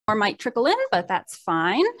More might trickle in, but that's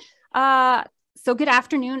fine. So good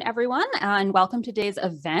afternoon, everyone, and welcome to today's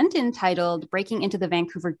event entitled Breaking into the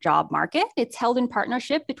Vancouver Job Market. It's held in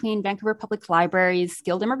partnership between Vancouver Public Library's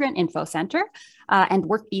Skilled Immigrant Info Center and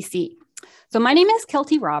WorkBC. So my name is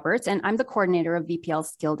Kelty Roberts, and I'm the coordinator of VPL's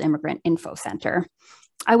Skilled Immigrant Info Center.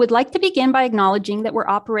 I would like to begin by acknowledging that we're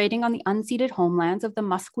operating on the unceded homelands of the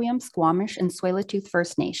Musqueam, Squamish, and Tsleil-Waututh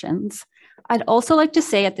First Nations. I'd also like to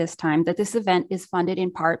say at this time that this event is funded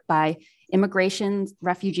in part by Immigration,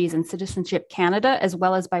 Refugees, and Citizenship Canada, as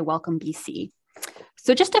well as by Welcome BC.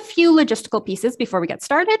 So just a few logistical pieces before we get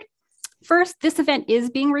started. First, this event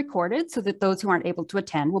is being recorded so that those who aren't able to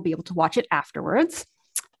attend will be able to watch it afterwards.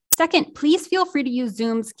 Second, please feel free to use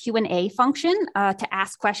Zoom's Q&A function to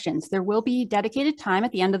ask questions. There will be dedicated time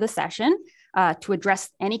at the end of the session to address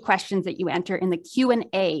any questions that you enter in the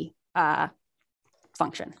Q&A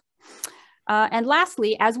function. And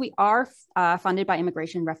lastly, as we are funded by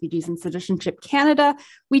Immigration, Refugees, and Citizenship Canada,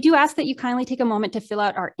 we do ask that you kindly take a moment to fill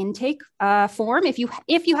out our intake form if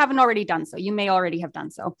you haven't already done so. You may already have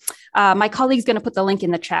done so. My colleague's going to put the link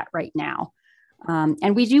in the chat right now.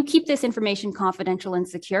 And we do keep this information confidential and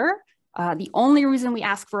secure. The only reason we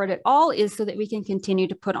ask for it at all is so that we can continue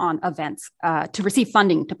to put on events, to receive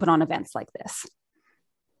funding to put on events like this.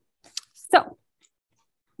 So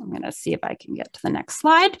I'm going to see if I can get to the next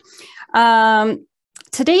slide.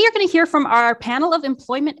 Today, you're going to hear from our panel of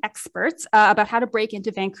employment experts about how to break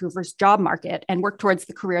into Vancouver's job market and work towards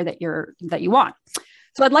the career that you want.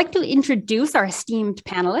 So I'd like to introduce our esteemed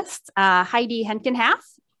panelists, Heidi Henkenhaff,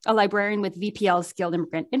 a librarian with VPL's Skilled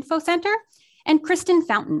Immigrant Info Center, and Kristen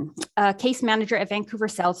Fountain, a case manager at Vancouver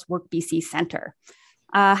South's WorkBC Center.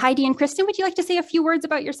 Heidi and Kristen, would you like to say a few words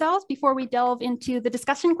about yourselves before we delve into the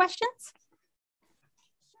discussion questions?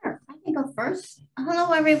 Sure, I can go first.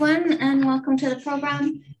 Hello, everyone, and welcome to the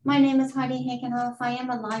program. My name is Heidi Henkenhoff. I am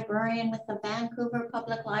a librarian with the Vancouver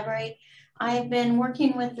Public Library. I've been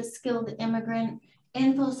working with the Skilled Immigrant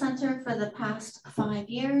Info Center for the past 5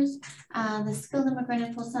 years. The Skilled Immigrant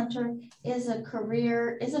Info Center is a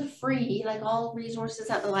free, like all resources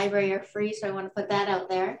at the library are free, so I want to put that out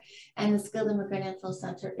there. And the Skilled Immigrant Info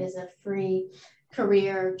Center is a free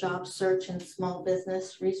career, job search, and small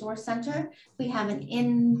business resource center. We have an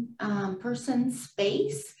in-person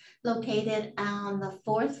space located on the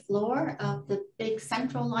 4th floor of the big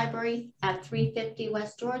central library at 350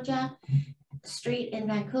 West Georgia Street in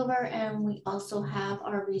Vancouver, and we also have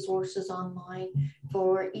our resources online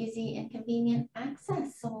for easy and convenient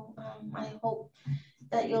access. So I hope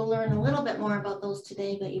that you'll learn a little bit more about those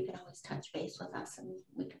today, but you can always touch base with us and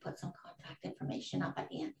we can put some contact information up at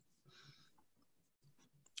the end.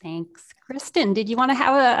 Thanks. Kristen, did you want to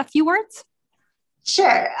have a few words?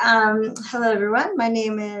 Sure. Hello, everyone. My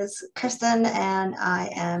name is Kristen, and I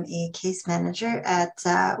am a case manager at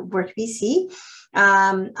WorkBC.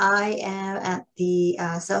 I am at the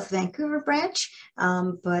South Vancouver branch,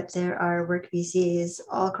 but there are WorkBCs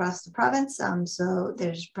all across the province. So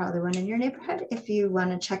there's probably one in your neighborhood if you want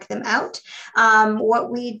to check them out. What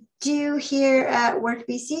we do here at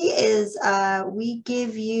WorkBC is we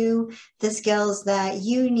give you the skills that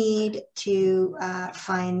you need to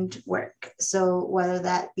find work. So whether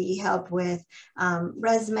that be help with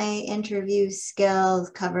resume, interview skills,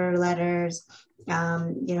 cover letters,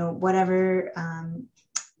 whatever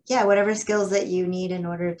skills that you need in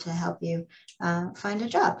order to help you find a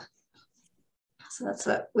job. So that's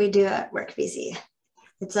what we do at WorkBC.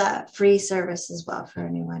 It's a free service as well for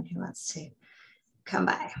anyone who wants to come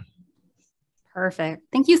by. Perfect.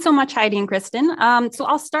 Thank you so much, Heidi and Kristen. So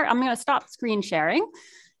I'm going to stop screen sharing,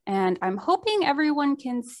 and I'm hoping everyone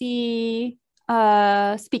can see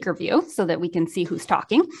speaker view so that we can see who's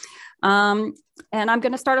talking. And I'm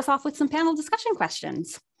going to start us off with some panel discussion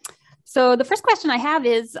questions. So the first question I have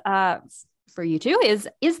is for you two is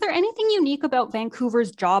there anything unique about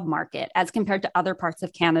Vancouver's job market as compared to other parts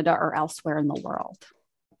of Canada or elsewhere in the world?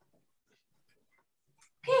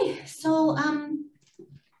 Okay, so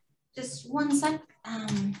just one sec.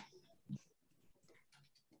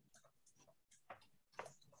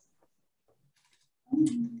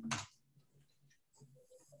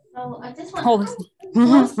 So I just want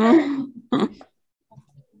to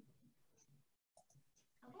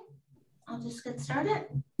I'll just get started.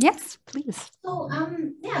 Yes, please. So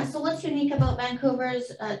so what's unique about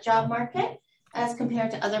Vancouver's job market as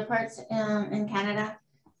compared to other parts in Canada?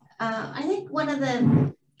 I think one of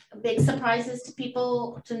the big surprises to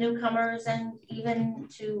people, to newcomers, and even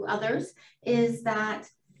to others is that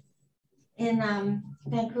in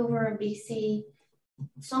Vancouver and BC,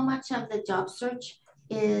 so much of the job search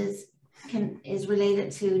is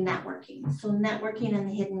related to networking. So networking in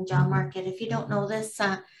the hidden job market. If you don't know this,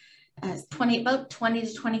 about 20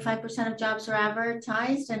 to 25% of jobs are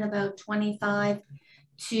advertised, and about 25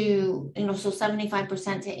 to, so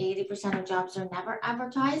 75% to 80% of jobs are never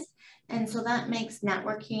advertised. And so that makes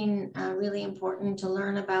networking really important to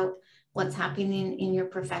learn about what's happening in your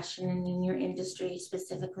profession and in your industry,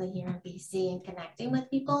 specifically here in BC, and connecting with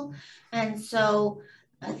people. And so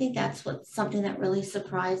I think that's something that really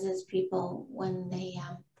surprises people when they,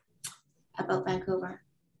 about Vancouver.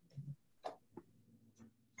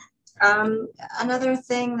 Another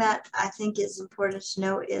thing that I think is important to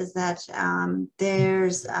note is that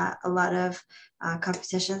there's a lot of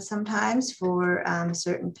competition sometimes for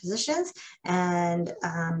certain positions. And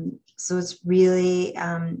so it's really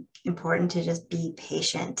important to just be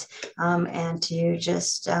patient and to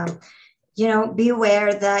just, be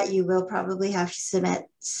aware that you will probably have to submit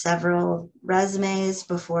several resumes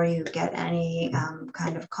before you get any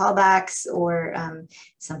kind of callbacks or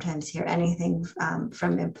sometimes hear anything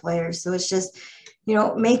from employers. So it's just,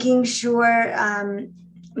 making sure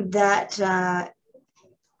that,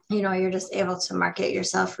 you're just able to market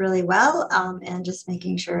yourself really well and just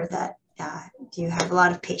making sure that you have a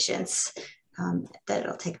lot of patience, that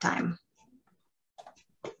it'll take time.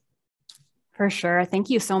 For sure. Thank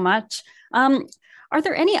you so much. Are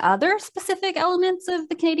there any other specific elements of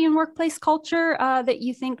the Canadian workplace culture that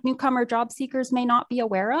you think newcomer job seekers may not be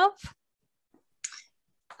aware of?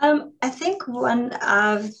 I think one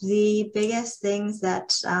of the biggest things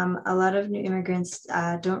that a lot of new immigrants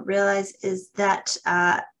don't realize is that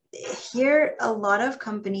here a lot of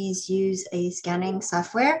companies use a scanning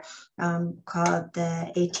software called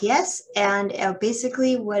the ATS, and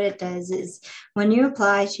basically what it does is when you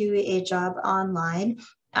apply to a job online,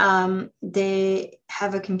 they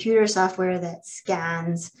have a computer software that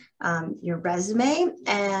scans your resume.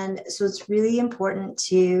 And so it's really important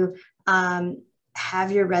to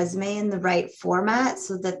have your resume in the right format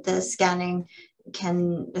so that the scanner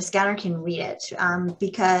can read it.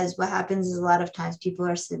 Because what happens is a lot of times people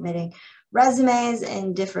are submitting resumes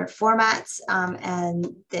in different formats and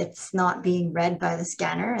it's not being read by the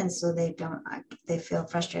scanner. And so they feel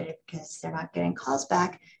frustrated because they're not getting calls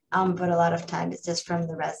back. But a lot of times it's just from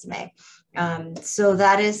the resume. So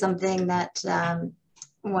that is something that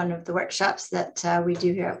one of the workshops that we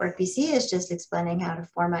do here at WorkBC is just explaining how to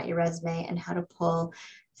format your resume and how to pull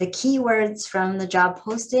the keywords from the job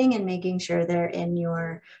posting and making sure they're in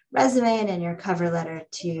your resume and in your cover letter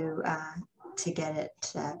to get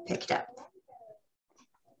it picked up.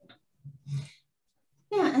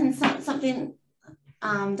 Yeah, and something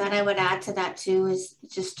that I would add to that too is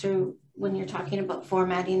just to, when you're talking about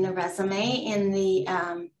formatting the resume in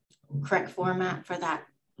the correct format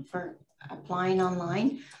for applying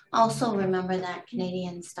online, also remember that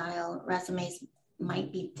Canadian style resumes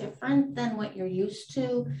might be different than what you're used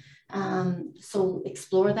to. So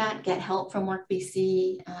explore that, get help from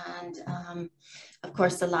WorkBC, and of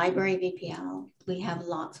course the library VPL. We have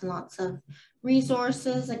lots and lots of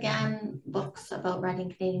resources, again, books about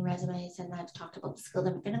writing Canadian resumes, and I've talked about the Skilled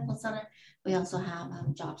Immigrant Info Center. We also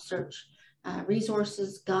have job search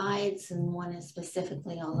resources, guides, and one is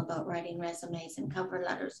specifically all about writing resumes and cover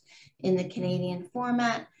letters in the Canadian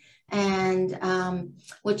format. And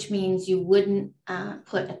which means you wouldn't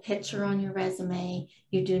put a picture on your resume.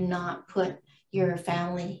 You do not put your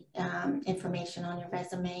family information on your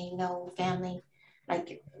resume, no family,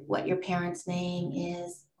 like what your parents' name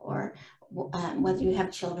is, or whether you have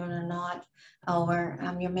children or not, or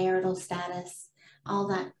your marital status, all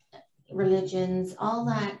that, religions, all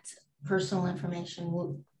that personal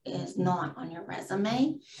information is not on your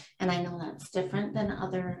resume. And I know that's different than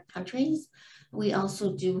other countries. We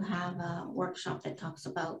also do have a workshop that talks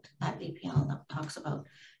about, at VPL, that talks about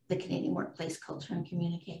the Canadian workplace culture and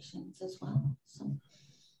communications as well. So.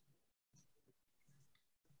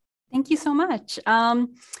 Thank you so much.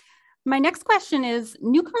 My next question is,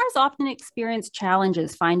 newcomers often experience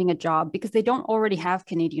challenges finding a job because they don't already have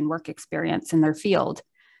Canadian work experience in their field.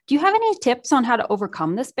 Do you have any tips on how to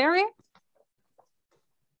overcome this barrier?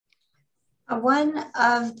 One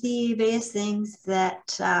of the biggest things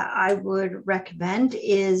that I would recommend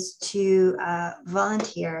is to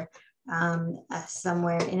volunteer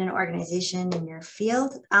somewhere in an organization in your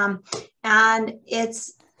field. And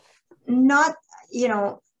it's not,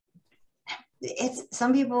 it's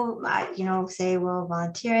some people, say, well,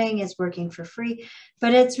 volunteering is working for free,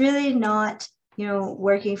 but it's really not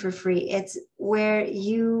working for free. It's where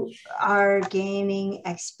you are gaining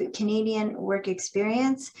Canadian work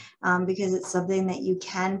experience because it's something that you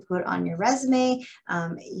can put on your resume.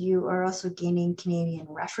 You are also gaining Canadian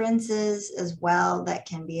references as well that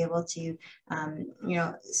can be able to,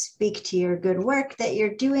 speak to your good work that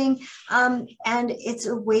you're doing. And it's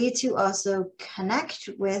a way to also connect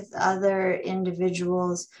with other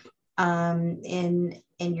individuals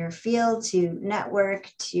in your field, to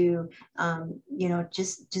network, to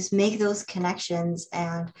just make those connections.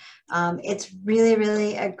 And it's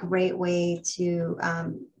really a great way to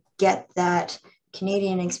get that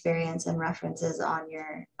Canadian experience and references on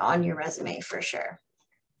your resume for sure.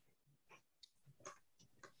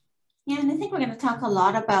 Yeah, and I think we're going to talk a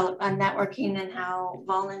lot about networking and how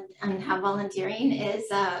volunteering is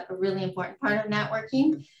a really important part of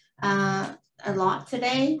networking. A lot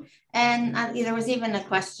today, and there was even a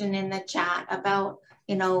question in the chat about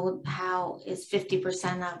how is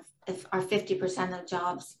 50% of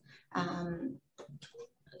jobs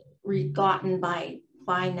gotten by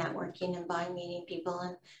networking and by meeting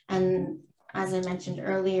people, and as I mentioned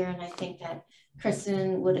earlier, and I think that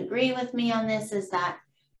Kristen would agree with me on this, is that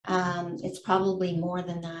it's probably more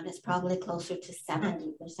than that. It's probably closer to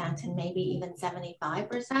 70% and maybe even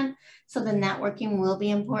 75%. So the networking will be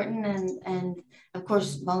important. And of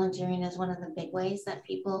course, volunteering is one of the big ways that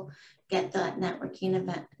people get that networking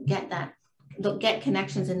event, get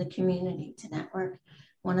connections in the community to network.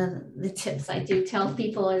 One of the tips I do tell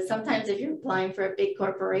people is sometimes if you're applying for a big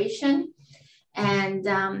corporation and,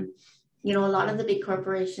 a lot of the big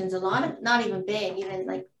corporations, not even big, even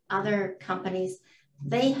like other companies,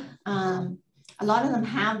 they a lot of them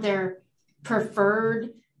have their preferred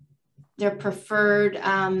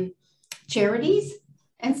charities,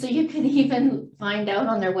 and so you can even find out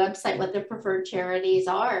on their website what their preferred charities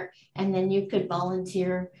are, and then you could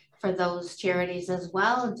volunteer for those charities as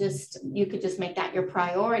well. You could just make that your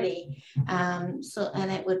priority. And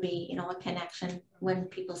it would be, a connection when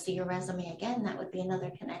people see your resume again. That would be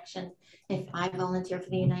another connection. If I volunteer for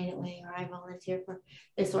the United Way, or I volunteer for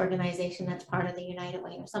this organization that's part of the United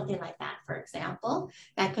Way, or something like that, for example,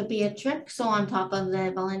 that could be a trick. So on top of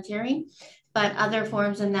the volunteering, but other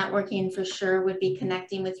forms of networking for sure would be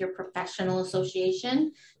connecting with your professional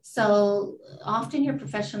association. So often your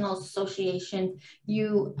professional association,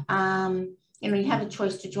 you have a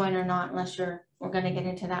choice to join or not, unless we're going to get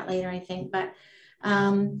into that later, I think. But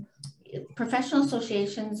professional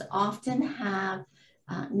associations often have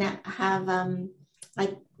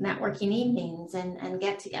like networking evenings and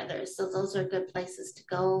get-togethers. So those are good places to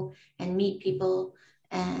go and meet people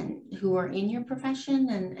and who are in your profession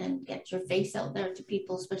and get your face out there to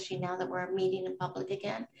people, especially now that we're meeting in public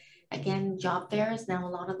again. Again, job fairs, now a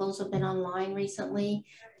lot of those have been online recently,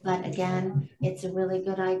 but again, it's a really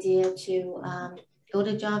good idea to go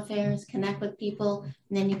to job fairs, connect with people,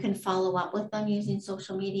 and then you can follow up with them using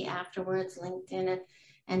social media afterwards, LinkedIn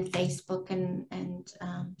and Facebook and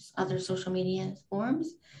other social media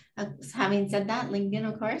forums. Having said that, LinkedIn,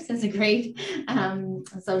 of course, is a great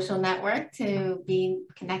social network to be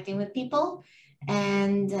connecting with people.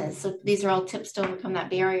 And so these are all tips to overcome that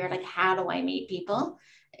barrier, like how do I meet people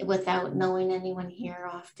without knowing anyone here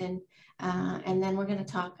often. And then we're going to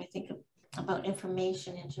talk, I think, about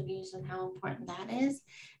information interviews and how important that is.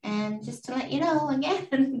 And just to let you know,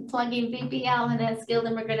 again, plugging VPL and a Skilled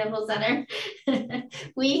Immigrant Info Center,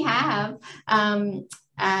 we have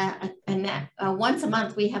once a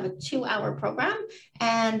month, we have a 2-hour program,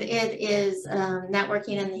 and it is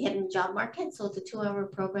networking in the hidden job market. So it's a 2-hour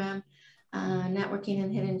program, networking in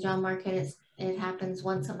hidden job market. It happens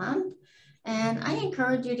once a month. And I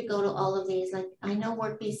encourage you to go to all of these. Like, I know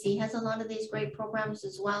WorkBC has a lot of these great programs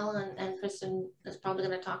as well, and Kristen is probably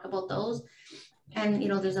going to talk about those. And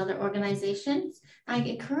there's other organizations. I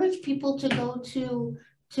encourage people to go to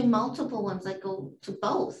multiple ones, like go to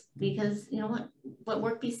both, because what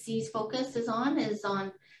WorkBC's focus is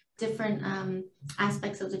on different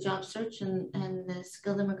aspects of the job search, and the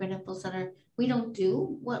Skilled Immigrant Info Center. We don't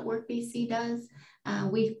do what WorkBC does.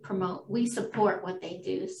 We support what they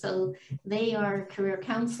do. So they are career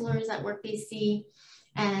counselors at WorkBC.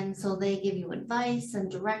 And so they give you advice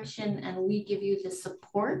and direction, and we give you the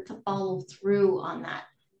support to follow through on that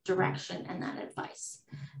direction and that advice.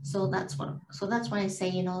 So that's why I say,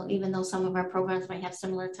 even though some of our programs might have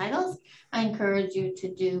similar titles, I encourage you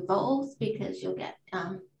to do both, because you'll get,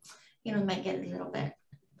 might get a little bit,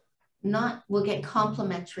 we'll get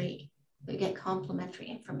complementary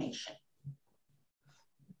information.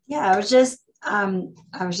 Yeah, I was just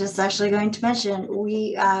I was just actually going to mention,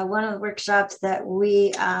 we one of the workshops that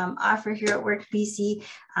we offer here at WorkBC,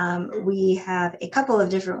 we have a couple of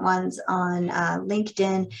different ones on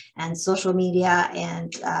LinkedIn and social media,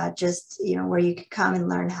 and just, you know, where you could come and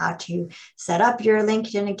learn how to set up your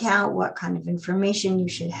LinkedIn account, what kind of information you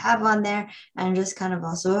should have on there, and just kind of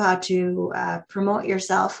also how to promote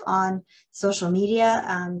yourself on social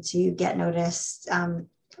media to get noticed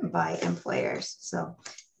by employers. So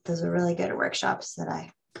those are really good workshops that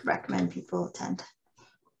I recommend people attend.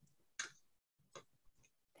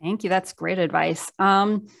 Thank you. That's great advice.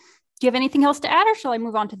 Do you have anything else to add, or shall I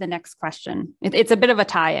move on to the next question? It's a bit of a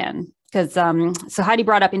tie-in because so Heidi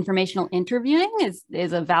brought up informational interviewing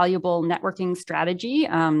is a valuable networking strategy,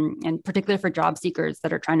 and particularly for job seekers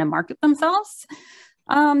that are trying to market themselves.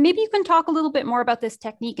 Maybe you can talk a little bit more about this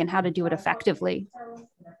technique and how to do it effectively.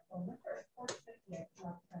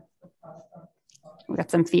 We got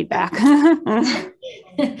some feedback. I'll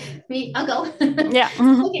go. Yeah.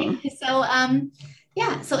 Okay. So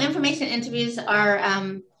yeah. So information interviews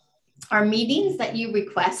are meetings that you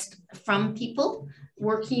request from people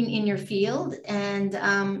working in your field, and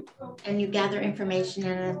you gather information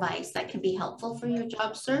and advice that can be helpful for your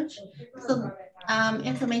job search. So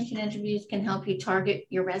information interviews can help you target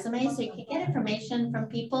your resume, so you can get information from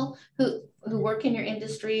people who work in your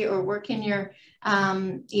industry or work in your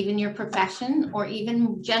even your profession, or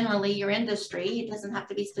even generally your industry. It doesn't have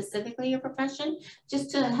to be specifically your profession, just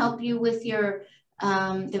to help you with your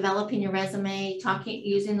developing your resume,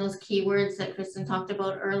 using those keywords that Kristen talked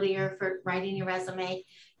about earlier for writing your resume.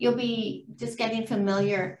 You'll be just getting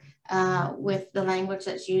familiar with the language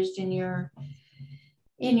that's used in your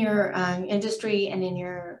industry and in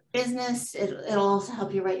your business. It'll also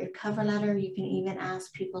help you write your cover letter. You can even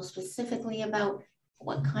ask people specifically about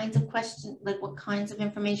what kinds of questions, like what kinds of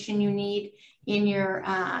information you need in your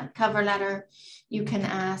cover letter. You can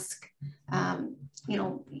ask, you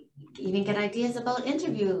know, even get ideas about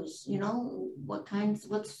interviews, you know,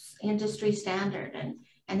 what's industry standard,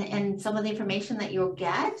 and some of the information that you'll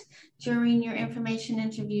get during your information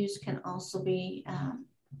interviews can also be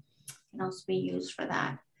used for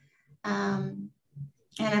that. And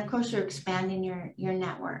of course, you're expanding your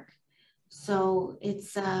network. So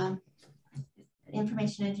it's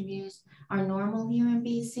information interviews are normal here in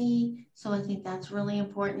BC. So I think that's really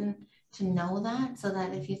important to know that, so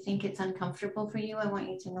that if you think it's uncomfortable for you, I want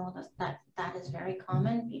you to know that is very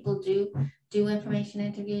common. People do information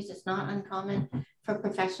interviews. It's not uncommon for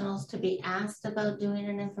professionals to be asked about doing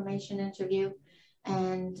an information interview.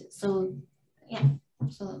 And so, yeah,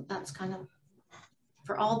 so that's kind of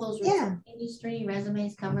for all those reasons, industry,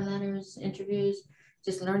 resumes, cover letters, interviews,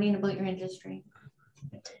 just learning about your industry.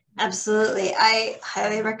 Absolutely. I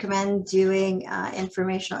highly recommend doing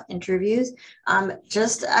informational interviews.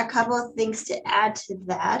 Just a couple of things to add to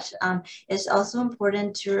that. It's also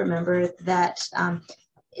important to remember that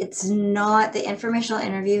it's not, the informational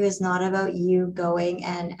interview is not about you going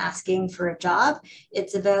and asking for a job.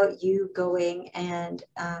 It's about you going and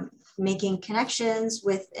making connections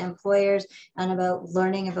with employers, and about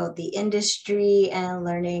learning about the industry and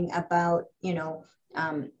learning about, you know,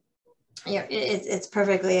 it's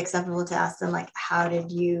perfectly acceptable to ask them, like, how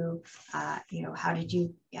did you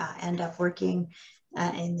end up working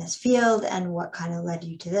in this field, and what kind of led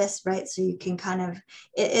you to this, right? So you can kind of,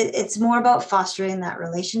 it's more about fostering that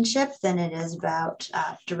relationship than it is about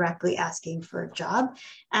directly asking for a job.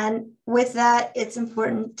 And with that, it's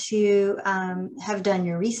important to have done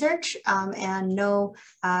your research and know,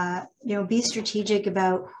 be strategic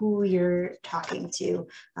about who you're talking to.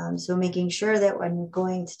 So making sure that when you're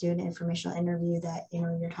going to do an informational interview, that,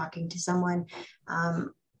 you're talking to someone,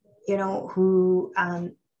 who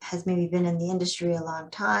has maybe been in the industry a long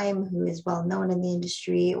time, who is well known in the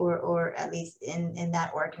industry, or at least in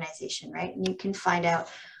that organization, right? And you can find out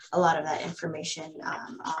a lot of that information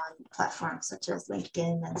on platforms such as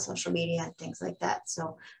LinkedIn and social media and things like that.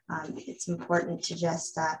 So it's important to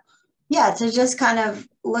just, just kind of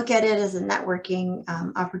look at it as a networking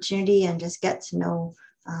opportunity, and just get to know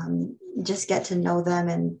them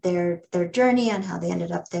and their journey and how they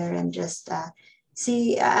ended up there, and just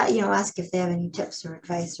see, ask if they have any tips or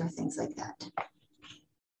advice or things like that.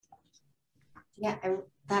 Yeah,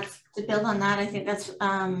 that's to build on that. I think that's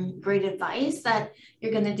great advice, that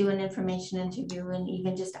you're going to do an information interview, and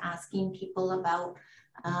even just asking people about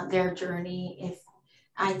their journey.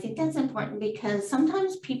 I think that's important, because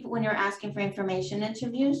sometimes people, when you're asking for information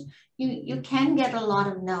interviews, you can get a lot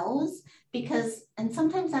of no's, and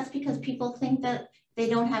sometimes that's because people think that they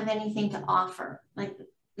don't have anything to offer. Like,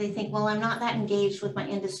 they think, well, I'm not that engaged with my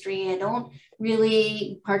industry. I don't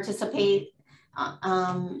really participate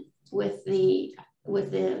with the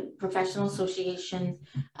professional association,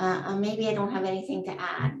 maybe I don't have anything to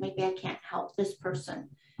add. Maybe I can't help this person.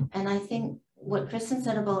 And I think what Kristen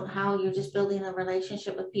said about how you're just building a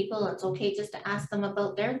relationship with people, it's okay just to ask them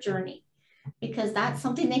about their journey, because that's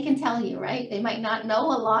something they can tell you, right? They might not know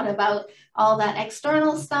a lot about all that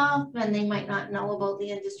external stuff, and they might not know about the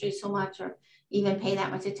industry so much, or even pay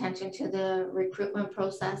that much attention to the recruitment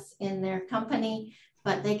process in their company,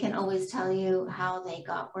 but they can always tell you how they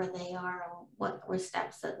got where they are, what were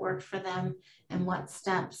steps that worked for them, and what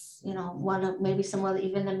steps, you know, maybe some of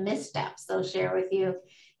even the missteps they'll share with you,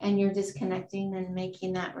 and you're just connecting and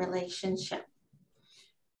making that relationship.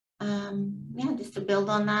 Yeah, just to build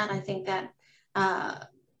on that, I think that,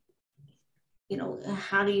 you know,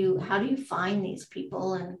 how do you find these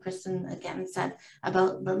people? And Kristen again said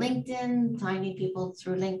about the LinkedIn, finding people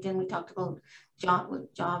through LinkedIn. We talked about job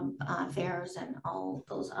fairs and all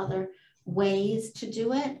those other ways to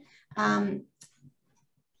do it.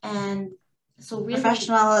 And so really,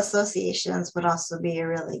 professional associations would also be a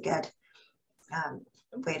really good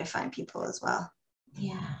way to find people as well.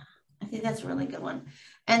 Yeah, I think that's a really good one.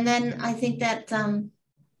 And then I think that,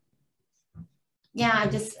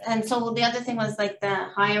 yeah, and so the other thing was like the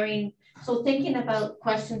hiring. So thinking about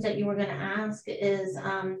questions that you were going to ask is,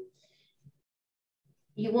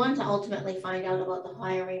 you want to ultimately find out about the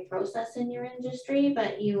hiring process in your industry,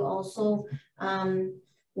 but you also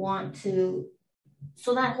want to,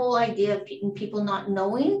 so that whole idea of people not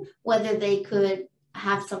knowing whether they could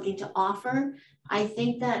have something to offer, I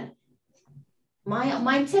think that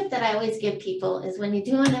my tip that I always give people is when you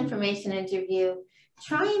do an information interview,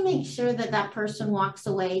 try and make sure that that person walks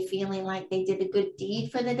away feeling like they did a good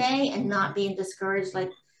deed for the day and not being discouraged,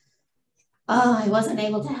 like, oh, I wasn't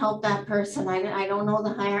able to help that person. I don't know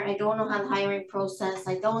I don't know how the hiring process.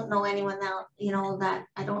 I don't know anyone that, you know, that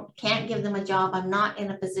can't give them a job. I'm not in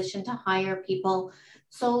a position to hire people.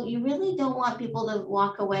 So you really don't want people to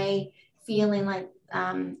walk away feeling like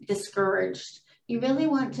discouraged. You really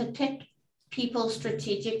want to pick people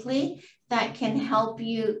strategically that can help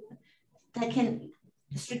you, that can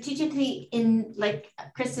strategically, in like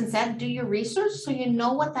Kristen said, do your research so you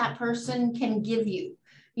know what that person can give you.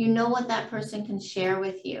 You know what that person can share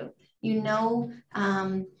with you. You know,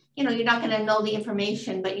 you're not going to know the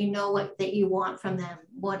information, but you know what that you want from them.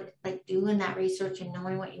 What, like, doing that research and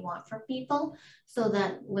knowing what you want from people, so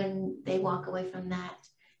that when they walk away from that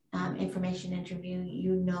information interview,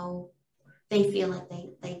 you know, they feel like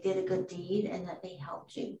they did a good deed and that they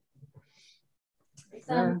helped you.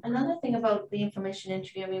 Another thing about the information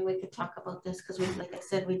interview, I mean, we could talk about this because like I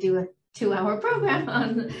said, we do a 2-hour program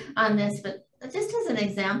on this, but just as an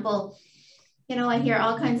example, you know, I hear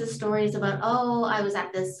all kinds of stories about, oh, I was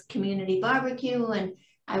at this community barbecue and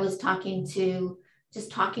I was talking to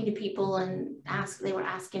people and they were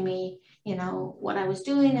asking me, you know, what I was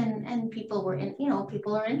doing, and people were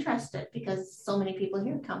people are interested because so many people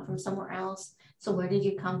here come from somewhere else. So where did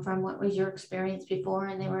you come from? What was your experience before?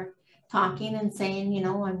 And they were talking and saying, you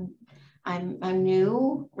know, I'm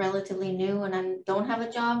new, relatively new, and I don't have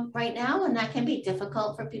a job right now. And that can be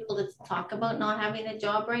difficult for people to talk about not having a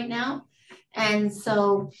job right now. And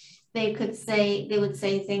so they would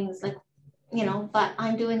say things like, you know, but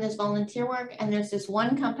I'm doing this volunteer work and there's this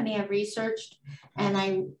one company I've researched and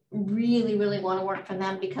I really, really want to work for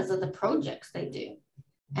them because of the projects they do.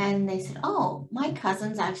 And they said, oh, my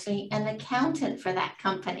cousin's actually an accountant for that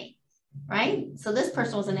company, right? So this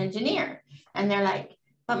person was an engineer, and they're like,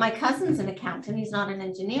 but my cousin's an accountant. He's not an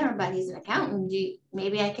engineer, but he's an accountant.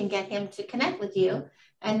 Maybe I can get him to connect with you.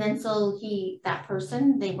 And then so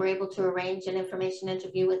they were able to arrange an information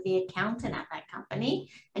interview with the accountant at that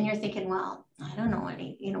company. And you're thinking, well, I don't know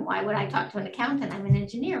why would I talk to an accountant? I'm an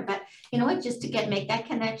engineer. But you know what, just to make that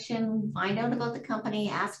connection, find out about the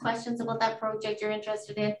company, ask questions about that project you're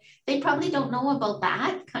interested in. They probably don't know about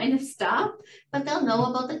that kind of stuff, but they'll know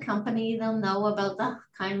about the company. They'll know about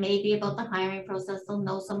maybe about the hiring process. They'll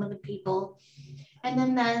know some of the people. And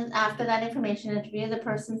then after that information interview, the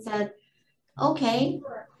person said, okay,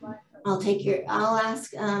 I'll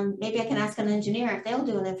ask, maybe I can ask an engineer if they'll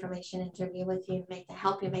do an information interview with you,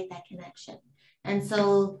 help you make that connection. And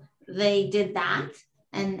so they did that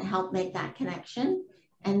and helped make that connection.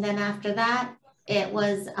 And then after that, it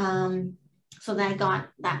was, so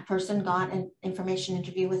that person got an information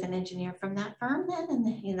interview with an engineer from that firm then,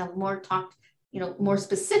 and, you know, more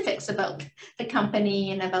specifics about the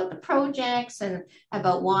company and about the projects and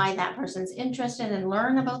about why that person's interested, and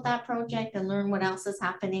learn about that project and learn what else is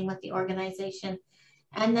happening with the organization.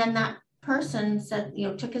 And then that person said, you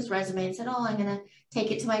know, took his resume and said, oh, I'm going to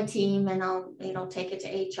take it to my team and I'll, you know, take it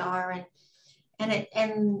to HR.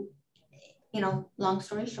 And long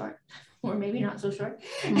story short, or maybe not so short,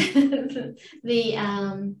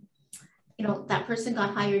 that person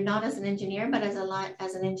got hired not as an engineer, but as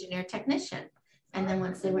an engineer technician. And then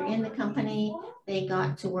once they were in the company, they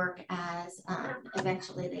got to work as,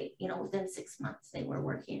 eventually within 6 months, they were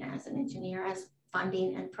working as an engineer as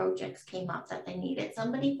funding and projects came up that they needed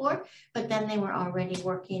somebody for, but then they were already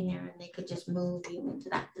working there and they could just move you into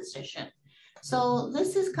that position. So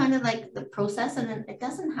this is kind of like the process, and it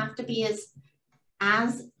doesn't have to be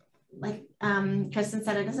as like Kristen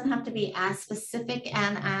said, it doesn't have to be as specific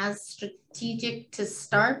and as strategic to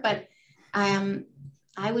start, but I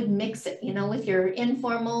would mix it, with your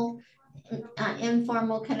informal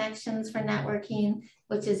connections for networking,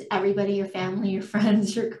 which is everybody, your family, your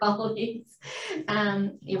friends, your colleagues,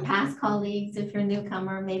 your past colleagues. If you're a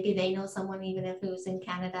newcomer, maybe they know someone, even if it was in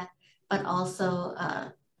Canada, but also,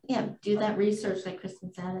 do that research like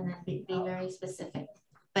Kristen said, and then be very specific.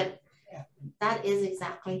 But that is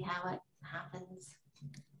exactly how it happens.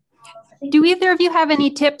 Do either of you have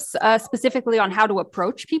any tips specifically on how to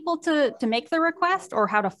approach people to make the request, or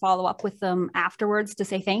how to follow up with them afterwards to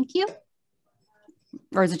say thank you?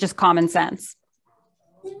 Or is it just common sense?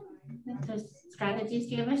 There's strategies.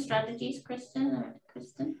 Do you have any strategies, Kristen?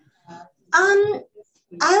 I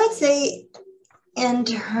would say in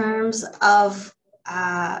terms of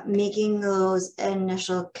making those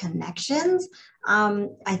initial connections,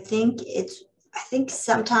 I think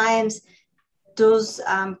sometimes those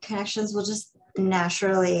connections will just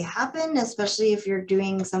naturally happen, especially if you're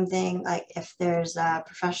doing something like if there's a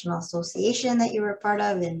professional association that you were part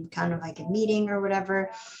of in kind of like a meeting or whatever,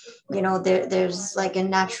 there's like a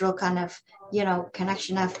natural kind of,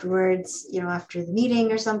 connection afterwards, after the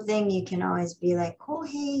meeting or something. You can always be like, oh,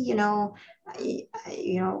 hey, it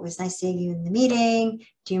was nice seeing you in the meeting.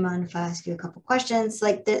 Do you mind if I ask you a couple questions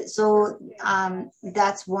like that? So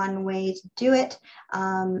that's one way to do it.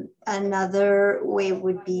 Another way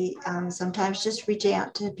would be sometimes just reaching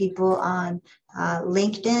out to people on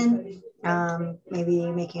LinkedIn,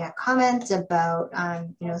 maybe making a comment about,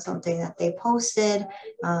 something that they posted,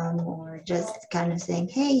 or just kind of saying,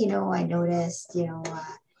 hey, I noticed,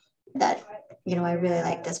 that, I really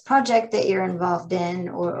like this project that you're involved in,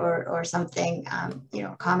 or something,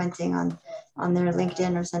 commenting on their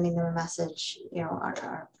LinkedIn or sending them a message,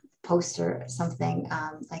 or post or something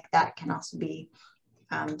like that can also be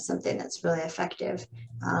something that's really effective.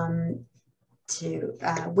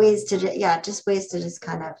 Ways to just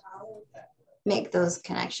kind of make those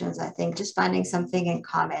connections. I think just finding something in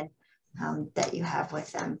common that you have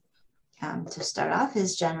with them to start off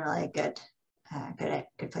is generally a good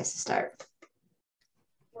place to start.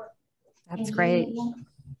 That's great.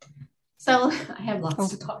 So I have lots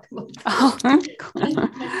to talk about. Sorry,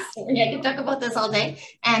 I could talk about this all day.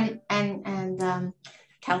 And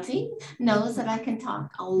Kelty knows that I can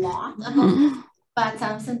talk a lot about this, but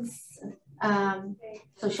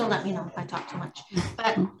so she'll let me know if I talk too much.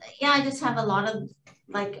 But yeah, I just have a lot of,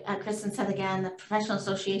 like Kristen said again, the professional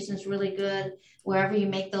association is really good. Wherever you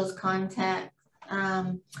make those contacts,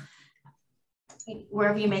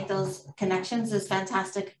 wherever you make those connections is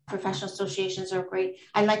fantastic. Professional associations are great.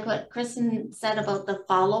 I like what Kristen said about the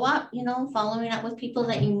follow-up, following up with people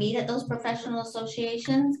that you meet at those professional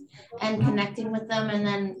associations and connecting with them. And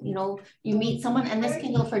then, you meet someone, and this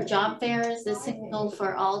can go for job fairs. This can go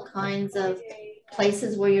for all kinds of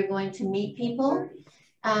places where you're going to meet people.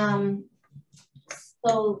 I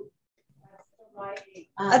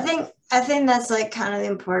think that's like kind of the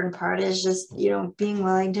important part is just, being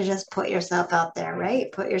willing to just put yourself out there,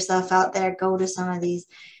 right? Put yourself out there, go to some of these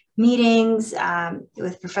meetings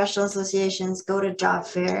with professional associations, go to job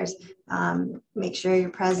fairs, make sure your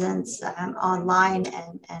presence online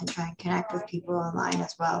and try and connect with people online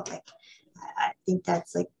as well. Like, I think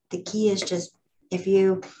that's like the key is just if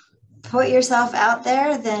you put yourself out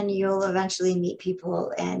there, then you'll eventually meet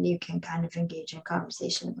people and you can kind of engage in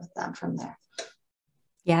conversation with them from there.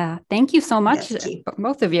 Yeah, thank you so much,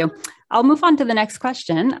 both of you. I'll move on to the next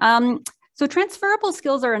question. So transferable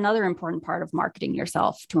skills are another important part of marketing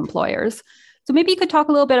yourself to employers. So maybe you could talk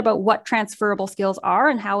a little bit about what transferable skills are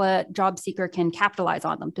and how a job seeker can capitalize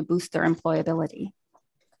on them to boost their employability.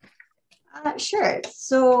 Sure.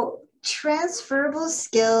 So transferable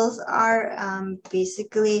skills are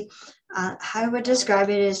basically, how I would describe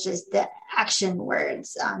it is just the action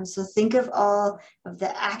words. So think of all of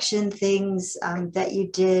the action things that you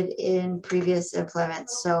did in previous employment.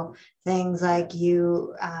 So things like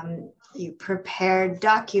you prepared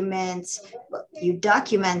documents, you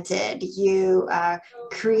documented, you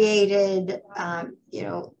created,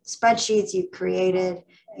 spreadsheets, you created,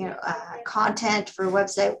 content for a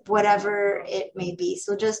website, whatever it may be.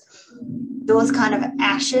 So just those kind of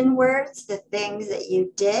action words, the things that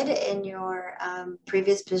you did in your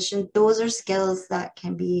previous position, those are skills that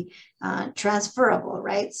can be transferable,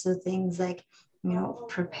 right? So things like,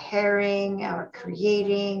 preparing or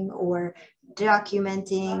creating or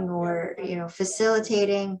documenting or,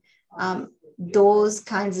 facilitating, those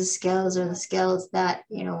kinds of skills are the skills that,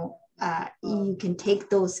 you can take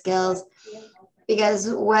those skills, because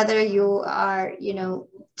whether you are,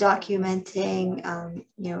 documenting,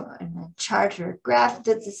 in a chart or a graph,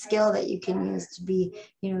 that's a skill that you can use to be,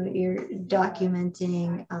 you're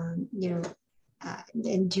documenting,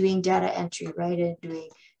 and doing data entry, right? And doing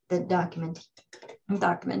the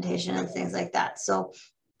documentation and things like that. So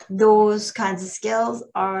those kinds of skills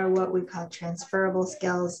are what we call transferable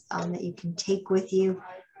skills, that you can take with you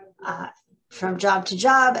from job to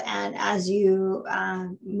job. And as you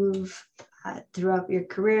move throughout your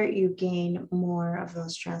career, you gain more of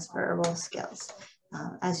those transferable skills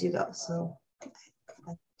as you go. So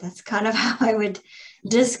that's kind of how I would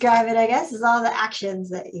describe it, I guess, is all the actions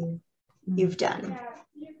that you've done.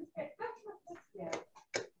 Yeah,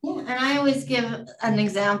 and I always give an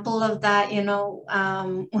example of that, when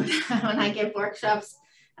I give workshops,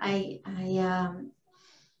 I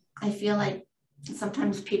feel like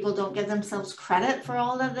sometimes people don't give themselves credit for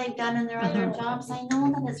all that they've done in their other jobs. I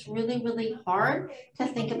know that it's really, really hard to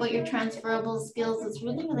think about your transferable skills. It's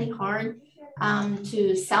really, really hard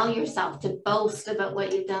to sell yourself, to boast about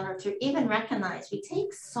what you've done, or to even recognize. We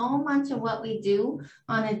take so much of what we do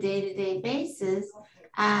on a day-to-day basis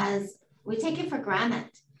as we take it for granted.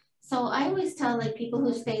 So I always tell people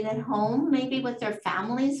who stayed at home, maybe with their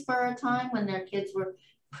families for a time when their kids were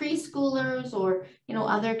preschoolers, or,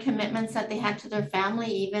 other commitments that they had to their family,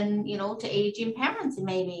 even, to aging parents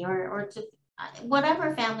maybe, or to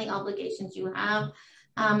whatever family obligations you have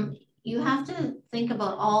to think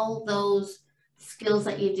about all those skills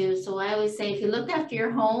that you do. So I always say, if you look after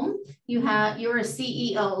your home, you're a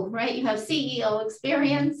CEO, right? You have CEO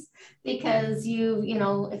experience, because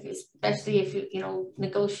especially if you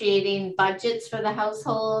negotiating budgets for the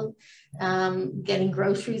household, getting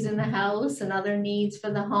groceries in the house, and other needs for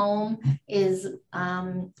the home is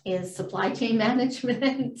supply chain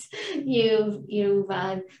management. You've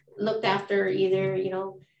looked after either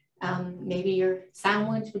maybe you're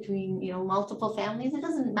sandwiched between multiple families. It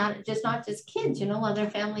doesn't matter, not just kids, other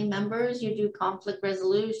family members. You do conflict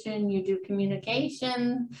resolution, you do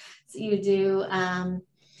communication, so you do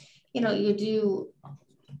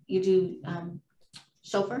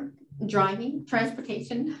chauffeur driving,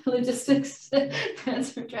 transportation logistics,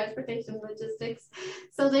 transportation logistics.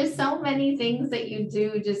 So there's so many things that you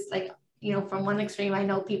do, just from one extreme. I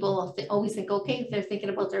know people always think, okay, they're thinking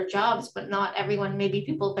about their jobs, but not everyone. Maybe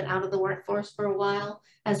people have been out of the workforce for a while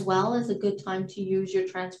as well. Is a good time to use your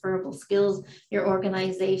transferable skills, your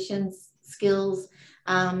organization's skills,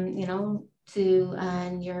 and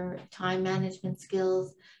your time management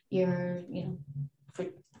skills, your,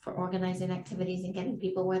 for organizing activities and getting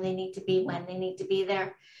people where they need to be, when they need to be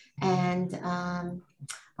there, and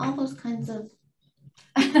all those kinds of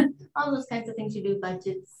things you do,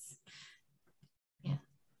 budgets.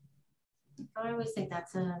 I always think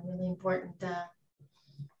that's a really important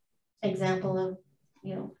example of,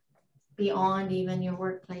 beyond even your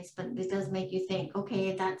workplace, but it does make you think,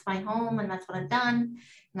 okay, that's my home and that's what I've done,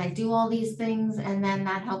 and I do all these things, and then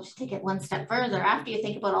that helps you take it one step further. After you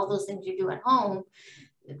think about all those things you do at home,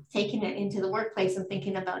 taking it into the workplace and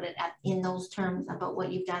thinking about it in those terms about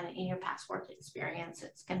what you've done in your past work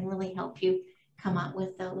experiences can really help you come up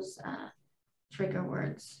with those trigger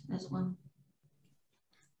words as well.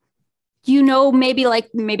 Maybe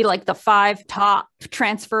like the 5 top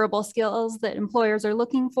transferable skills that employers are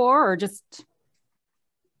looking for, or just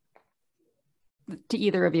to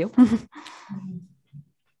either of you?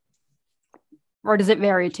 Or does it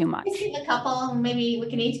vary too much? Give a couple. Maybe we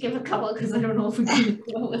can each give a couple, because I don't know if we can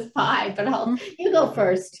go with 5, but you go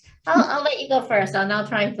first. I'll let you go first, and I'll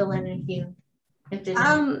try and fill in if you.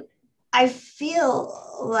 I feel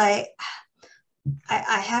like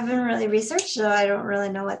I haven't really researched, so I don't really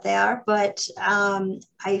know what they are, but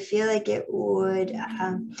I feel like it would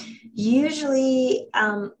usually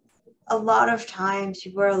a lot of times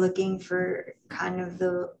people are looking for kind of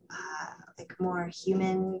the more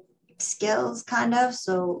human skills, kind of,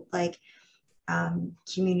 so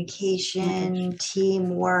communication,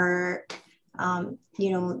 teamwork,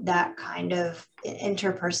 that kind of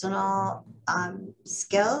interpersonal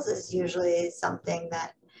skills is usually something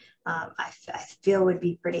that I feel would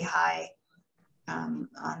be pretty high on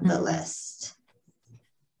the list.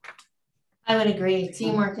 I would agree.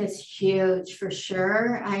 Teamwork is huge for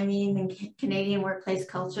sure. I mean, in Canadian workplace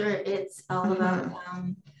culture, it's all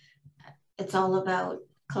about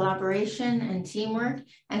collaboration and teamwork.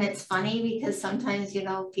 And it's funny because sometimes,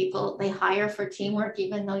 people, they hire for teamwork,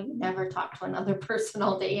 even though you never talk to another person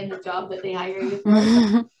all day in the job that they hire you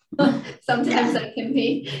for. Sometimes that can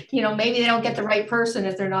be, maybe they don't get the right person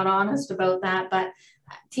if they're not honest about that. But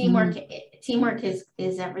teamwork is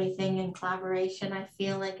everything, and collaboration, I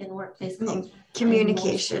feel like, in workplace culture.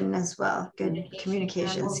 Communication as well. Good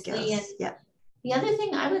communication skills. And yeah. The other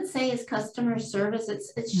thing I would say is customer service.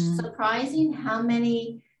 It's surprising how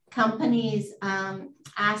many companies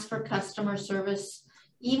ask for customer service,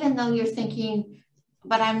 even though you're thinking,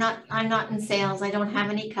 but I'm not in sales. I don't have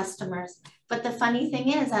any customers. But the funny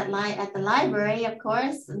thing is, at the library, of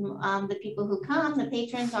course, the people who come, the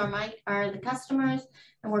patrons are the customers,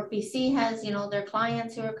 and WorkBC has, their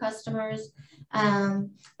clients who are customers.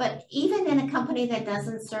 But even in a company that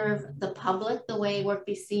doesn't serve the public the way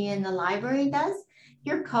WorkBC and the library does,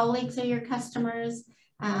 your colleagues are your customers.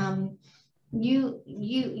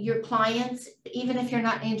 Your clients, even if you're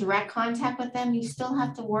not in direct contact with them, you still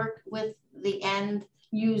have to work with the end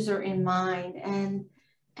user in mind.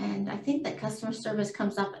 And I think that customer service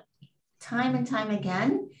comes up time and time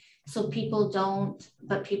again. So people don't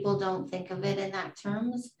think of it in that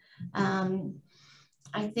terms.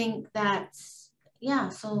 I think that's,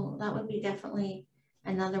 so that would be definitely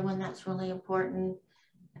another one that's really important.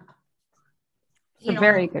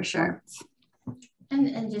 Very good, sure.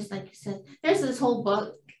 And just like you said, there's this whole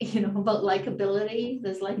book, about likability,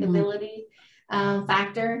 this likability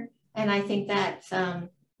factor. And I think that,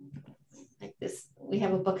 like this, we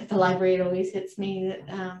have a book at the library, it always hits me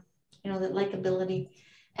that, that likability.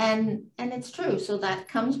 And it's true. So that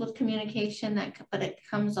comes with communication, but it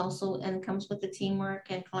comes also, and comes with the teamwork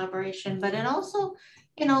and collaboration, but it also,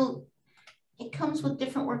 it comes with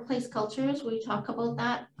different workplace cultures. We talk about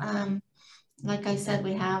that. Like I said,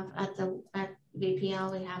 we have at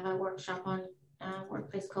VPL, we have a workshop on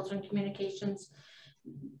workplace culture and communications,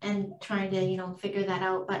 and trying to, figure that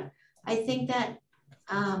out. But I think that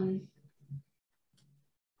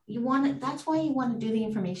that's why you want to do the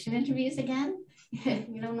information interviews again.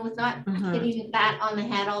 With not hitting that on the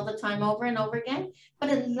head all the time over and over again, but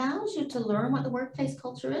it allows you to learn what the workplace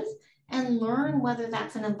culture is and learn whether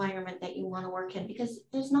that's an environment that you want to work in, because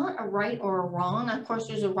there's not a right or a wrong. Of course,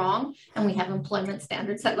 there's a wrong, and we have employment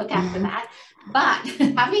standards that look after that. But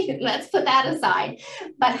let's put that aside.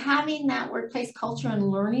 But having that workplace culture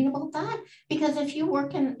and learning about that, because if you're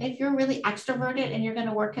really extroverted and you're going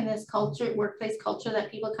to work in this workplace culture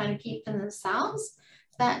that people kind of keep to themselves,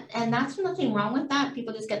 and that's nothing wrong with that.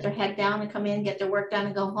 People just get their head down and come in, get their work done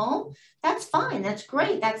and go home. That's fine. That's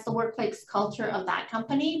great. That's the workplace culture of that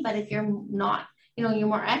company. But if you're not, you're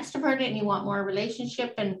more extroverted and you want more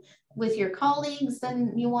relationship and with your colleagues,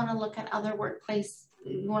 then you want to look at other workplace.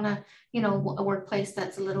 You want to, a workplace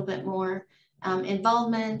that's a little bit more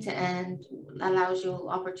involvement and allows you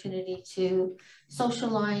opportunity to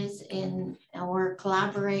socialize or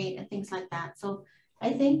collaborate and things like that. So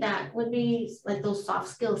I think that would be like those soft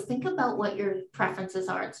skills. Think about what your preferences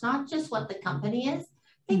are. It's not just what the company is.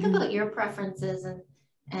 Think about your preferences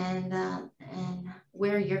and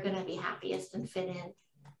where you're going to be happiest and fit in.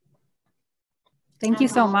 Thank you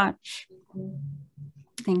so much.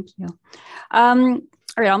 Thank you. All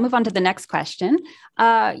right, I'll move on to the next question.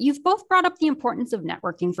 You've both brought up the importance of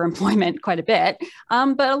networking for employment quite a bit,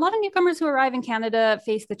 but a lot of newcomers who arrive in Canada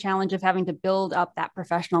face the challenge of having to build up that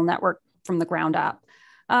professional network from the ground up.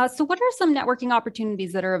 So what are some networking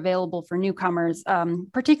opportunities that are available for newcomers,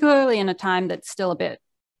 particularly in a time that's still a bit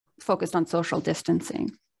focused on social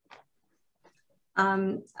distancing?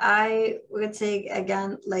 I would say,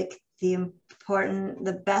 again, like the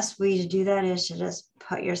best way to do that is to just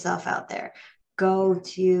put yourself out there. Go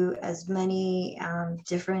to as many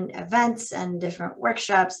different events and different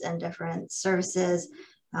workshops and different services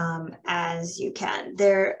as you can.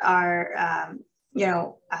 There are,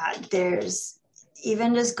 there's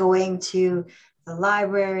even just going to the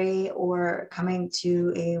library or coming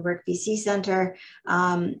to a WorkBC center.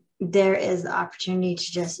 There is the opportunity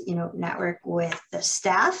to just, network with the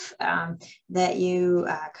staff that you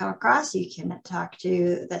come across. You can talk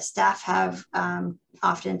to the staff. Have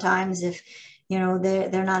oftentimes, if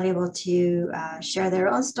they're not able to share their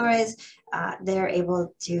own stories, they're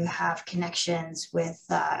able to have connections with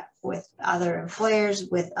other employers,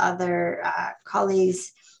 with other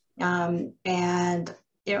colleagues, and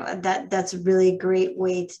that's a really great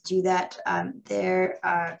way to do that. Their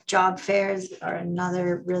job fairs are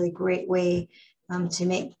another really great way to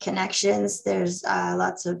make connections. There's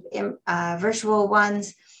lots of virtual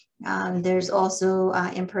ones There's also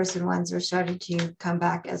in-person ones are starting to come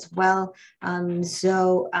back as well.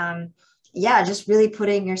 Yeah, just really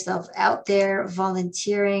putting yourself out there.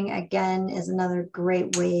 Volunteering, again, is another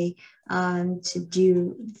great way to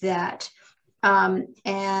do that.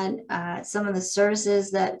 And some of the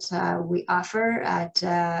services that we offer at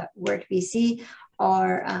WorkBC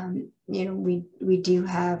are, we do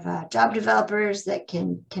have job developers that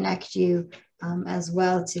can connect you as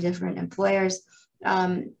well to different employers.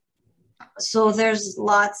 So there's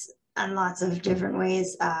lots and lots of different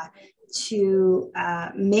ways to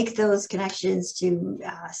make those connections, to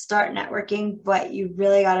start networking, but you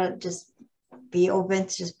really got to just be open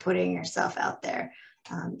to just putting yourself out there.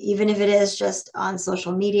 Even if it is just on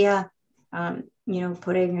social media,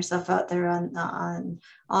 putting yourself out there on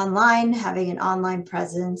online, having an online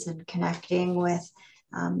presence and connecting with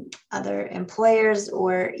other employers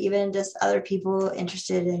or even just other people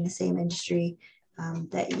interested in the same industry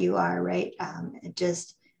that you are, right? I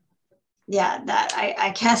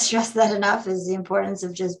can't stress that enough, is the importance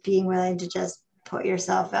of just being willing to just put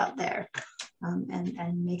yourself out there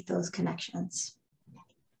and make those connections.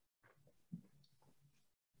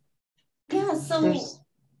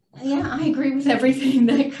 Yeah, I agree with everything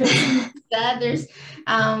that Chris said. There's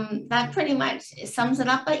that pretty much sums it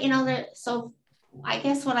up. But so I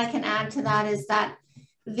guess what I can add to that is that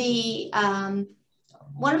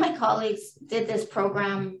one of my colleagues did this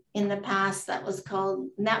program in the past that was called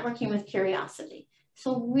Networking with Curiosity.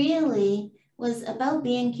 So really was about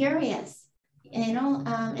being curious, and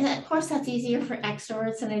of course that's easier for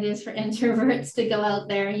extroverts than it is for introverts to go out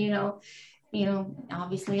there,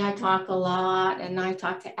 obviously I talk a lot and I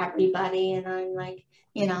talk to everybody, and I'm like,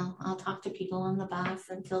 I'll talk to people on the bus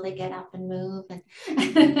until they get up and move. And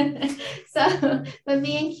so, but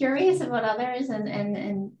being curious about others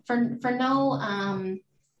and for no,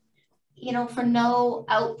 for no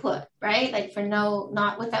output, right? Like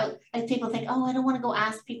not without, like people think, oh, I don't want to go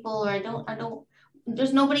ask people, or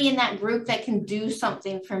there's nobody in that group that can do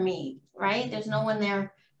something for me, right? There's no one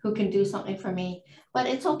there who can do something for me. But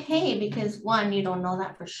it's okay, because one, you don't know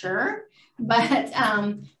that for sure, but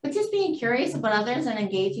just being curious about others and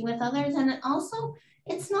engaging with others. And also,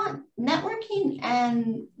 it's not networking,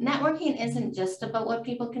 and networking isn't just about what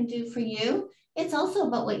people can do for you. It's also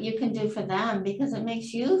about what you can do for them, because it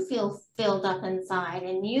makes you feel filled up inside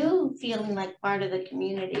and you feeling like part of the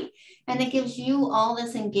community. And it gives you all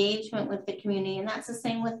this engagement with the community. And that's the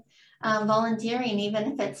same with volunteering,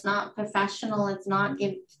 even if it's not professional, it's not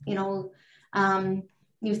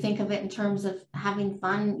you think of it in terms of having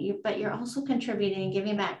fun, but you're also contributing and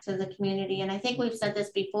giving back to the community. And I think we've said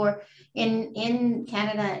this before, in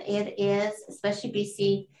Canada, it is, especially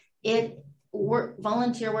BC,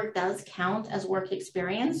 volunteer work does count as work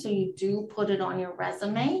experience. So you do put it on your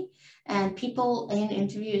resume, and people in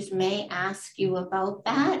interviews may ask you about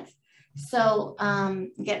that. So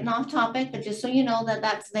getting off topic, but just so you know that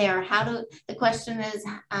that's there. The question is,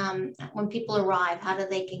 when people arrive, how do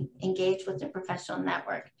they engage with their professional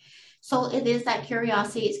network? So it is that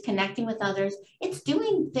curiosity, it's connecting with others, it's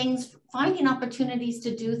doing things, finding opportunities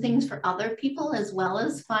to do things for other people, as well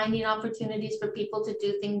as finding opportunities for people to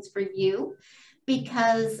do things for you.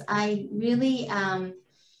 Because I really, I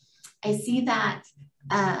see that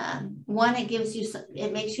one,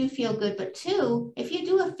 it makes you feel good, but two, if you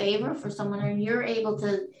do a favor for someone and you're able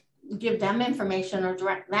to give them information or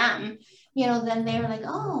direct them, then they're like,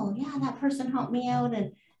 oh yeah, that person helped me out,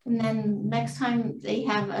 and then next time they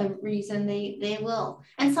have a reason, they will.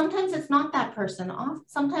 And sometimes it's not that person.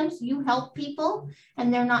 Sometimes you help people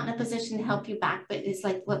and they're not in a position to help you back, but it's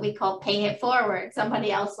like what we call pay it forward.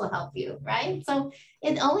 Somebody else will help you, right? So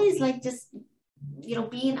it always like just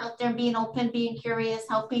being out there, being open, being curious,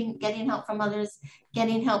 helping, getting help from others,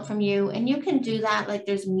 getting help from you. And you can do that. Like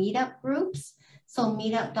there's meetup groups. So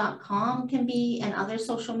meetup.com can be, and other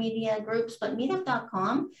social media groups, but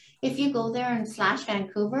meetup.com, if you go there and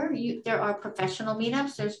 /Vancouver, there are professional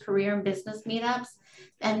meetups, there's career and business meetups,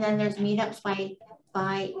 and then there's meetups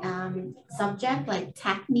by subject, like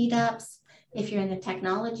tech meetups. If you're in the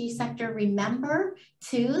technology sector, remember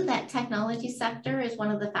too that technology sector is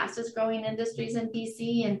one of the fastest growing industries in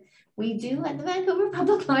BC, and we do at the Vancouver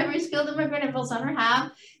Public Library Skilled Immigrant Info Center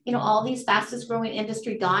have, all these fastest growing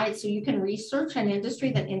industry guides, so you can research an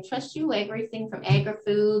industry that interests you, everything from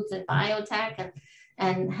agri-foods and biotech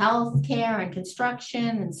and healthcare and construction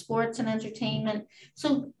and sports and entertainment.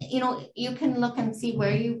 So, you can look and see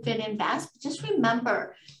where you fit in best. But just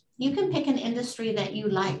remember, you can pick an industry that you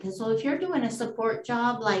like. So if you're doing a support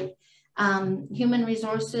job like human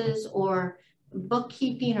resources or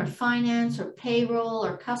bookkeeping or finance or payroll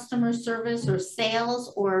or customer service or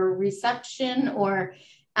sales or reception or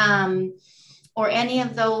or any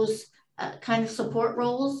of those kind of support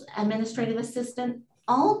roles, administrative assistant.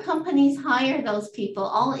 All companies hire those people.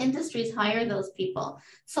 All industries hire those people.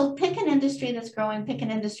 So pick an industry that's growing, pick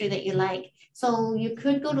an industry that you like. So you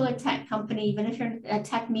could go to a tech company, even if you're a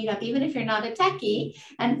tech meetup, even if you're not a techie,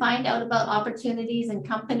 and find out about opportunities and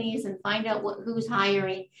companies and find out who's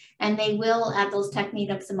hiring. And they will, at those tech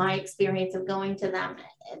meetups, in my experience of going to them,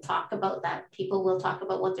 talk about that. People will talk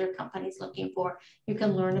about what their company's looking for. You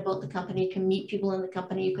can learn about the company, you can meet people in the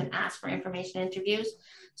company, you can ask for information interviews.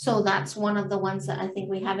 So that's one of the ones that I think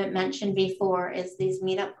we haven't mentioned before is these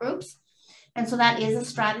meetup groups. And so that is a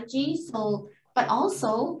strategy. So, but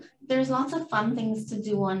also there's lots of fun things to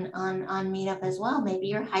do on Meetup as well. Maybe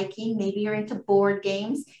you're hiking, maybe you're into board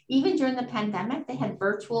games. Even during the pandemic, they had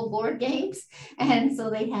virtual board games. And so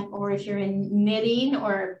they have, or if you're in knitting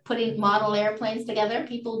or putting model airplanes together,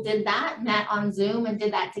 people did that, met on Zoom and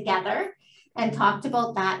did that together and talked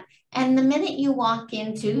about that. And the minute you walk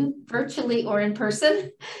into, virtually or in person,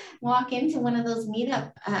 walk into one of those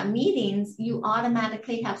meetup meetings, you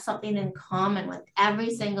automatically have something in common with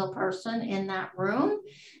every single person in that room.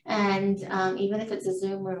 And even if it's a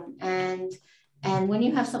Zoom room. And when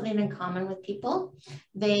you have something in common with people,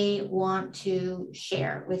 they want to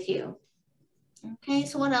share with you. Okay,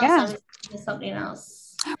 so what else? Yeah. I was thinking something else.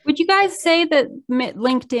 Would you guys say that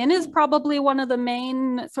LinkedIn is probably one of the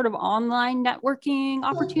main sort of online networking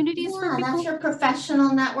opportunities for people? That's your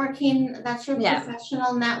professional networking. That's your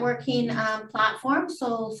professional networking platform.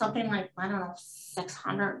 So something like, I don't know,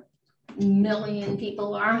 600 million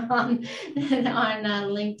people are on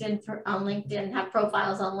LinkedIn, have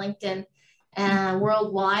profiles on LinkedIn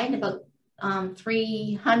worldwide. About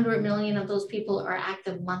 300 million of those people are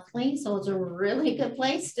active monthly. So it's a really good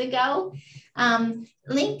place to go.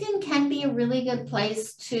 LinkedIn can be a really good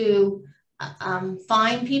place to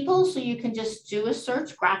find people. So you can just do a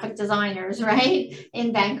search, graphic designers, right,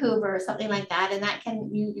 in Vancouver or something like that. And that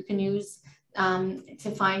you can use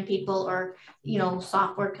to find people, or, you know,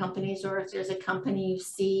 software companies, or if there's a company you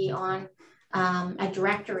see on a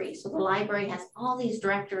directory. So the library has all these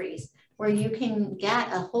directories where you can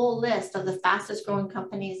get a whole list of the fastest growing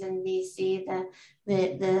companies in BC,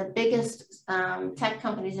 the biggest tech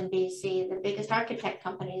companies in BC, the biggest architect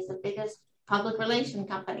companies, the biggest public relation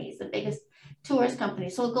companies, the biggest tourist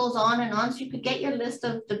companies. So it goes on and on. So you could get your list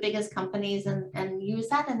of the biggest companies and use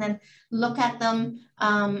that, and then look at them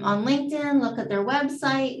on LinkedIn, look at their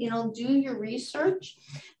website, you know, do your research.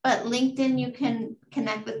 But LinkedIn, you can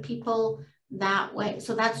connect with people that way.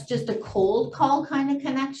 So that's just a cold call kind of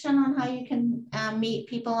connection on how you can meet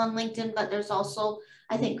people on LinkedIn. But there's also,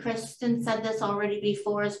 I think Kristen said this already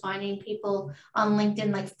before, is finding people on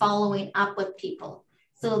LinkedIn, like following up with people.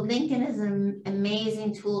 So LinkedIn is an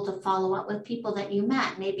amazing tool to follow up with people that you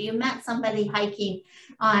met. Maybe you met somebody hiking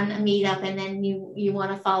on a meetup, and then you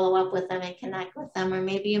want to follow up with them and connect with them. Or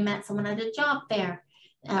maybe you met someone at a job fair,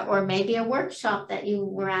 or maybe a workshop that you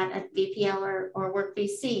were at VPL or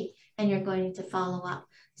WorkBC, and you're going to follow up.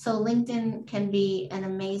 So LinkedIn can be an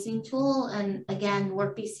amazing tool. And again,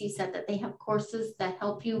 WorkBC said that they have courses that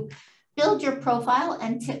help you build your profile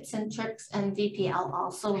and tips and tricks. And VPL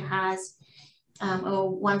also has,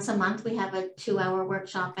 once a month, we have a 2-hour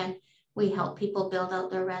workshop, and we help people build out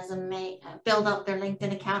their resume, build up their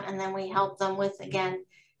LinkedIn account. And then we help them with, again,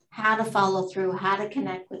 how to follow through, how to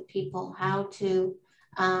connect with people, how to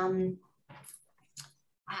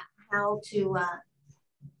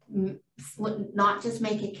not just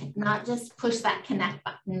push that connect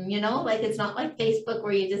button, you know, like it's not like Facebook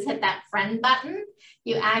where you just hit that friend button.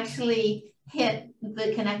 You actually hit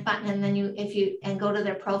the connect button, and then and go to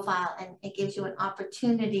their profile, and it gives you an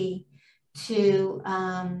opportunity to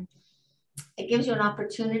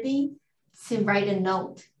write a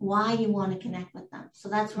note why you want to connect with them. So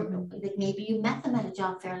that's where maybe you met them at a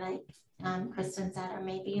job fair, like Kristen said, or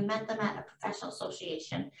maybe you met them at a professional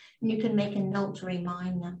association, and you can make a note to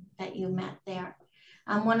remind them that you met there.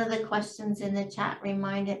 One of the questions in the chat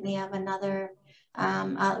reminded me of another,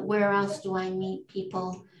 where else do I meet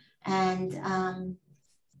people? And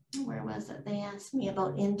where was it? They asked me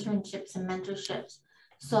about internships and mentorships.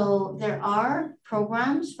 So there are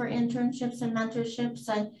programs for internships and mentorships.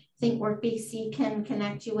 I think WorkBC can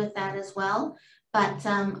connect you with that as well. But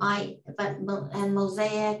and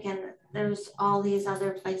Mosaic, and there's all these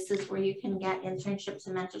other places where you can get internships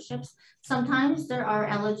and mentorships. Sometimes there are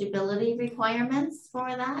eligibility requirements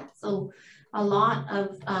for that. So a lot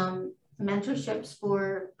of mentorships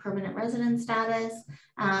for permanent resident status,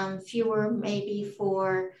 fewer maybe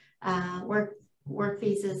for work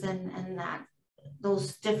visas and that.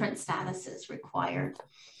 Those different statuses required.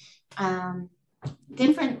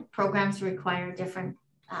 Different programs require different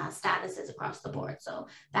statuses across the board. So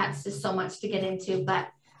that's just so much to get into, but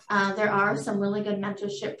there are some really good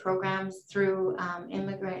mentorship programs through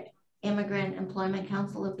Immigrant Employment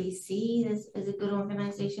Council of BC is a good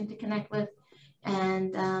organization to connect with.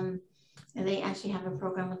 And they actually have a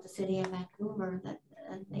program with the city of Vancouver that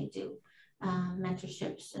they do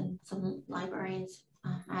mentorships, and some librarians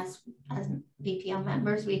as VPL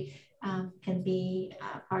members, we can be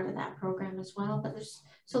part of that program as well. But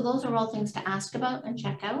so those are all things to ask about and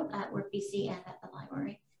check out at WorkBC and at the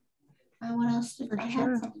library. What else did I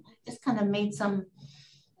have? I just kind of made some,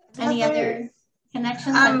 any other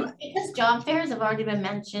connections? Because job fairs have already been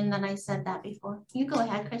mentioned, and I said that before. You go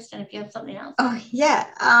ahead, Kristen, if you have something else. Oh,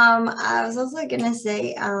 yeah. I was also going to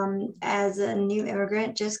say, as a new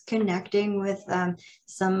immigrant, just connecting with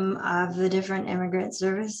some of the different immigrant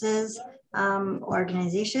services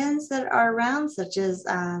organizations that are around, such as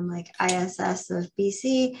like ISS of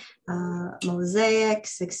BC, Mosaic,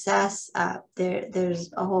 Success.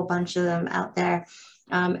 There's a whole bunch of them out there.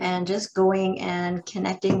 And just going and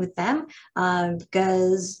connecting with them,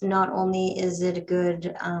 because not only is it a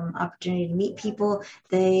good opportunity to meet people,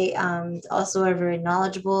 they also are very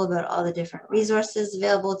knowledgeable about all the different resources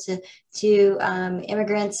available to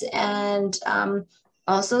immigrants. And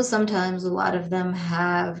also sometimes a lot of them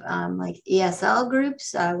have like ESL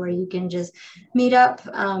groups where you can just meet up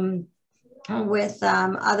with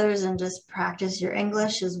others and just practice your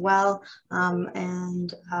English as well,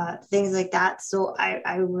 and things like that. So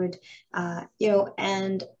I would,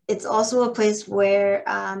 and it's also a place where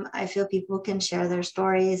I feel people can share their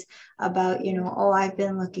stories about, oh, I've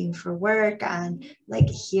been looking for work, and like,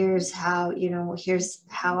 here's how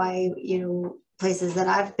I, places that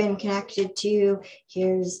I've been connected to,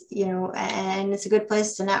 here's, and it's a good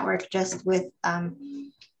place to network just with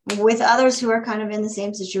others who are kind of in the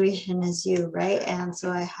same situation as you, right? And so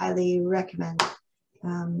I highly recommend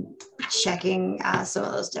checking some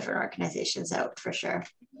of those different organizations out for sure.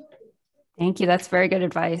 Thank you. That's very good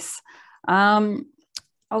advice.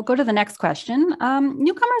 I'll go to the next question.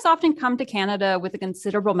 Newcomers often come to Canada with a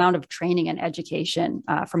considerable amount of training and education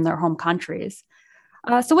from their home countries.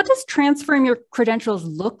 So what does transferring your credentials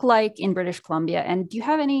look like in British Columbia? And do you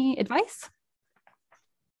have any advice?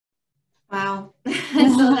 Wow.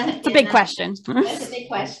 It's a big question. That's a big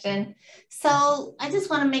question. So I just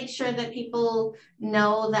want to make sure that people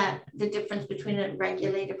know that the difference between a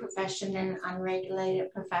regulated profession and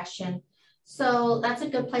unregulated profession. So that's a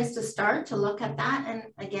good place to start, to look at that. And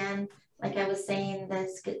again, like I was saying, the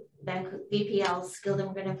VPL Skilled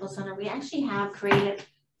Immigrant Info Center, we actually have created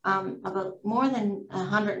about more than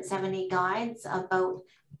 170 guides about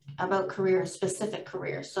specific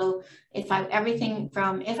careers. So if I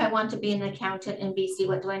want to be an accountant in BC,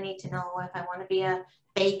 what do I need to know? If I want to be a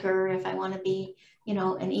baker, if I want to be, an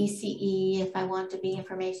ECE, if I want to be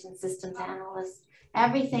information systems analyst,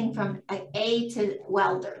 everything from A to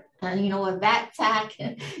welder, a vet tech,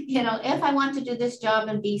 if I want to do this job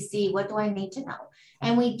in BC, what do I need to know?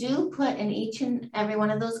 And we do put in each and every one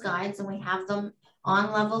of those guides, and we have them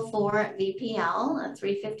on level 4 at VPL at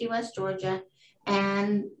 350 West Georgia,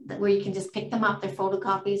 and where you can just pick them up, their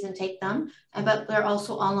photocopies, and take them. But they're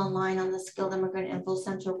also all online on the Skilled Immigrant Info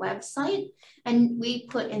Center website. And we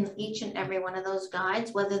put in each and every one of those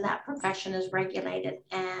guides, whether that profession is regulated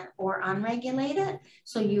or unregulated.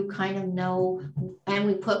 So you kind of know, and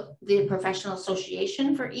we put the professional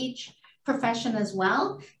association for each profession as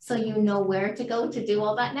well. So you know where to go to do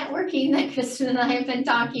all that networking that Kristen and I have been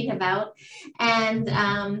talking about. And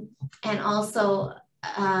also,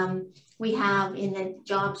 we have in the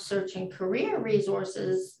job search and career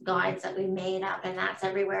resources guides that we made up, and that's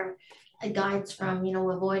everywhere. Guides from,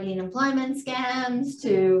 avoiding employment scams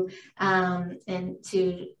to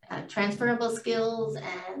transferable skills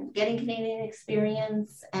and getting Canadian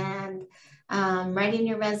experience, and writing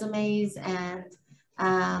your resumes, and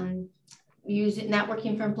using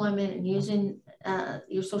networking for employment, and using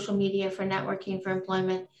your social media for networking for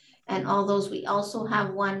employment, and all those. We also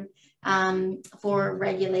have one for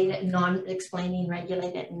regulated, explaining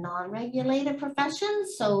regulated and non-regulated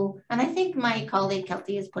professions. So, and I think my colleague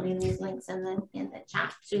Kelty is putting these links in the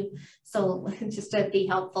chat too. So just to be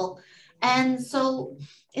helpful. And so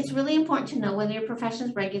it's really important to know whether your profession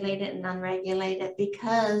is regulated and unregulated,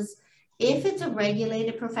 because if it's a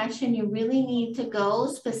regulated profession, you really need to go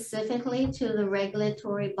specifically to the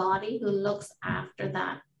regulatory body who looks after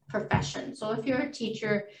that profession. So if you're a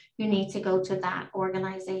teacher, you need to go to that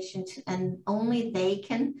organization, and only they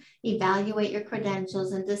can evaluate your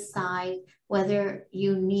credentials and decide whether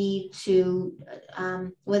you need to,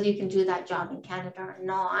 whether you can do that job in Canada or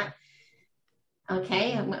not.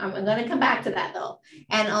 Okay, I'm going to come back to that though.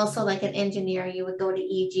 And also like an engineer, you would go to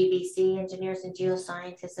EGBC, Engineers and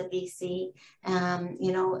Geoscientists of BC. An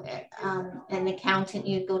accountant,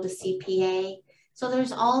 you'd go to CPA. So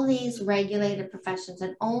there's all these regulated professions,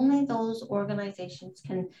 and only those organizations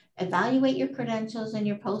can evaluate your credentials and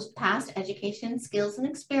your past education, skills, and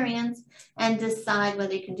experience, and decide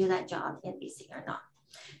whether you can do that job in BC or not.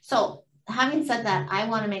 So having said that, I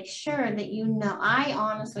want to make sure that you know, I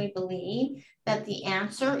honestly believe that the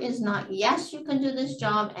answer is not yes, you can do this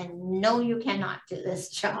job, and no, you cannot do this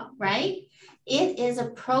job, right? It is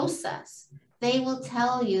a process. They will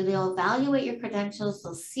tell you, they'll evaluate your credentials,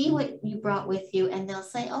 they'll see what you brought with you, and they'll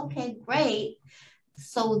say, okay, great.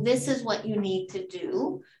 So this is what you need to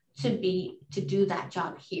do to do that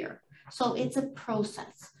job here. So it's a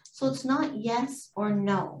process. So it's not yes or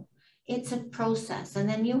no. It's a process, and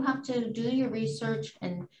then you have to do your research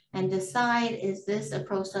and decide, is this a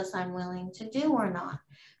process I'm willing to do or not?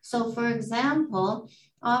 So for example,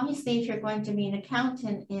 obviously if you're going to be an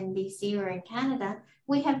accountant in BC or in Canada,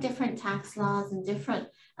 we have different tax laws and different,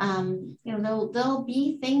 there'll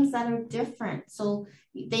be things that are different. So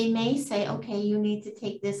they may say, okay, you need to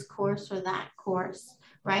take this course or that course,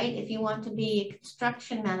 right? If you want to be a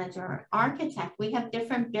construction manager or architect, we have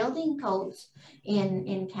different building codes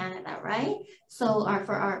in Canada, right? So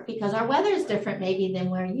because our weather is different maybe than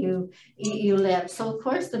where you live. So of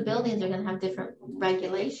course the buildings are going to have different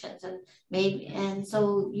regulations, and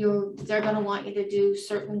so they're going to want you to do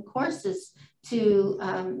certain courses to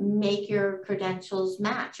make your credentials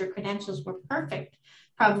match. Your credentials were perfect,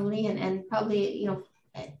 probably, and probably,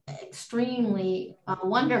 extremely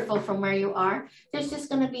wonderful from where you are. There's just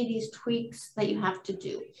going to be these tweaks that you have to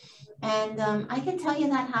do. And I can tell you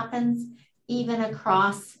that happens even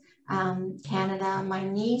across Canada. My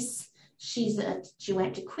niece, she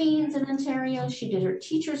went to Queen's in Ontario. She did her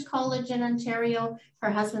teacher's college in Ontario.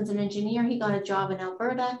 Her husband's an engineer. He got a job in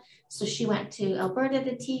Alberta. So she went to Alberta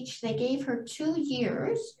to teach. They gave her 2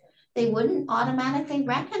 years. They wouldn't automatically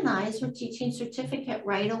recognize her teaching certificate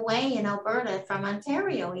right away in Alberta from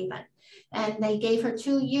Ontario even. And they gave her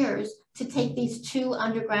 2 years to take these 2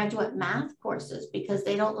 undergraduate math courses, because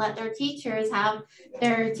they don't let their teachers have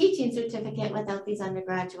their teaching certificate without these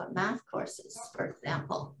undergraduate math courses, for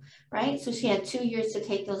example, right? So she had 2 years to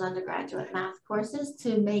take those undergraduate math courses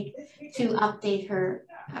to update her,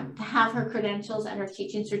 to have her credentials and her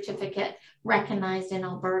teaching certificate recognized in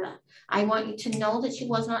Alberta. I want you to know that she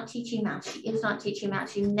was not teaching math. She is not teaching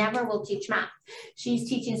math. She never will teach math. She's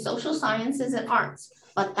teaching social sciences and arts,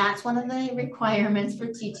 but that's one of the requirements for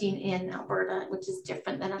teaching in Alberta, which is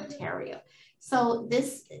different than Ontario. So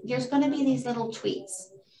there's going to be these little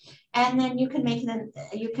tweaks, and then you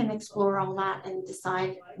can explore all that and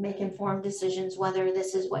decide, make informed decisions whether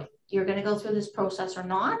this is what you're going to go through this process or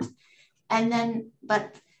not. And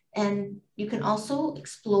you can also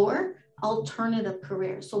explore alternative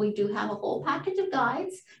careers. So we do have a whole package of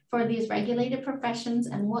guides for these regulated professions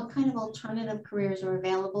and what kind of alternative careers are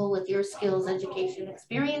available with your skills, education,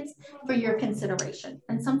 experience for your consideration.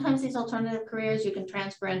 And sometimes these alternative careers you can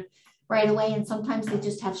transfer in right away, and sometimes they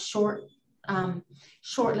just have short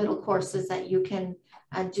little courses that you can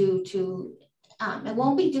do to, it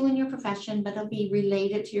won't be doing your profession, but it'll be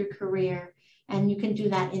related to your career. And you can do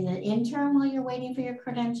that in the interim while you're waiting for your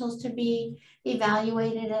credentials to be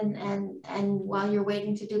evaluated, and while you're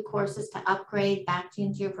waiting to do courses to upgrade back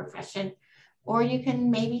into your profession. Or you can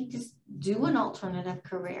maybe just do an alternative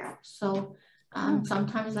career. So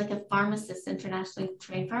sometimes like a pharmacist, internationally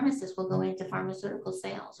trained pharmacist, will go into pharmaceutical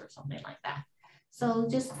sales or something like that. So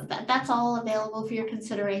just that's all available for your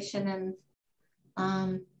consideration.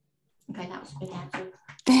 And okay, that was a good answer.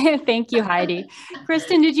 Thank you, Heidi.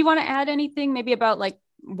 Kristen, did you want to add anything maybe about like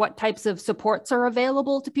what types of supports are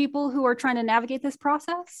available to people who are trying to navigate this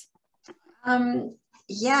process?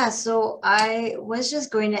 Yeah, so I was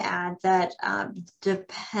just going to add that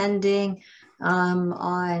depending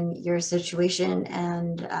on your situation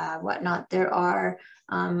and whatnot, there are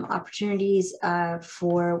opportunities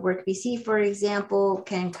for WorkBC, for example,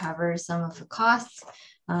 can cover some of the costs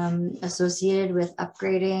associated with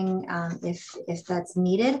upgrading if that's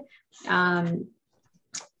needed.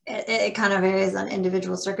 It kind of varies on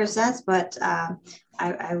individual circumstance, but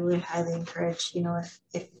I would highly encourage,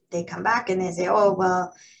 if they come back and they say, oh,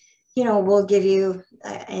 well, we'll give you,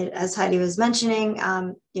 as Heidi was mentioning,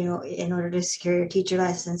 in order to secure your teacher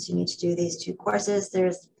license, you need to do these 2 courses.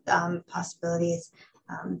 There's possibilities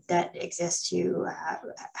that exist to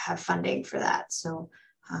have funding for that. So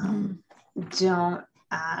don't,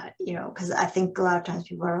 because I think a lot of times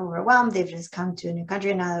people are overwhelmed. They've just come to a new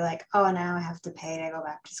country and now they're like, oh, now I have to pay to go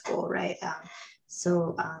back to school, right?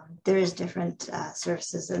 So there is different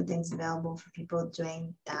services and things available for people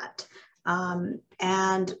doing that.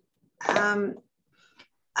 And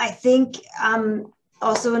I think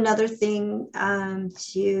also another thing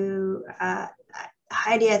to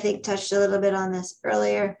Heidi, I think, touched a little bit on this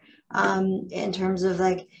earlier in terms of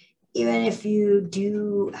like, even if you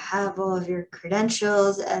do have all of your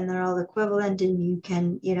credentials and they're all equivalent and you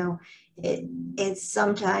can, you know, it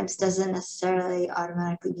sometimes doesn't necessarily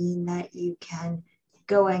automatically mean that you can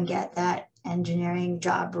go and get that engineering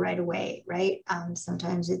job right away, right?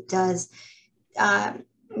 Sometimes it does.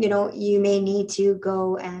 You know, you may need to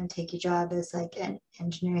go and take a job as like an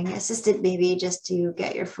engineering assistant, maybe just to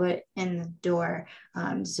get your foot in the door.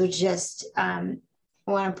 So just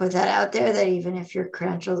want to put that out there, that even if your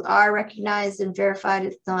credentials are recognized and verified,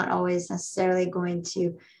 it's not always necessarily going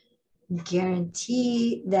to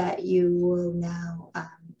guarantee that you will now,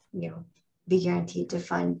 you know, be guaranteed to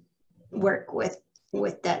find work with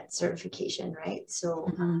that certification, right?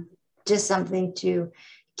 So just something to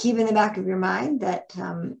keep in the back of your mind, that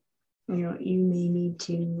you know, you may need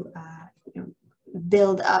to you know,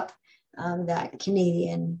 build up that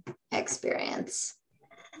Canadian experience.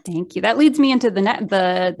 Thank you. That leads me into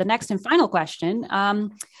the next and final question.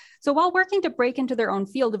 So while working to break into their own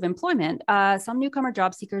field of employment, some newcomer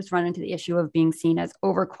job seekers run into the issue of being seen as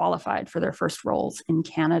overqualified for their first roles in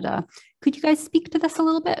Canada. Could you guys speak to this a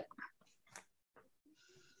little bit?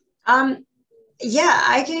 Yeah,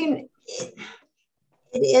 I can.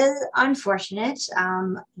 It is unfortunate,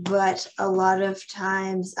 but a lot of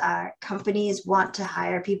times companies want to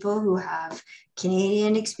hire people who have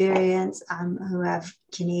Canadian experience, who have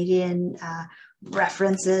Canadian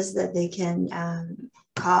references that they can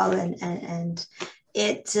call, and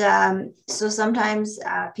it so sometimes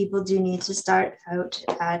people do need to start out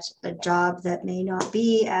at a job that may not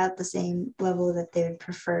be at the same level that they would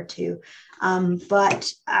prefer to,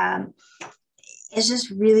 but it's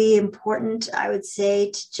just really important, I would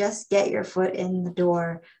say, to just get your foot in the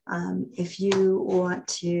door. If you want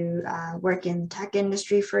to work in the tech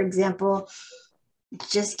industry, for example,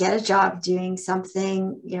 just get a job doing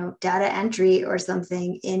something, you know, data entry or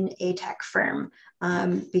something in a tech firm,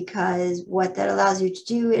 because what that allows you to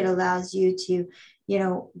do, it allows you to, you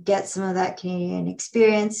know, get some of that Canadian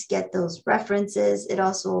experience, get those references. It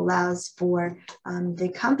also allows for the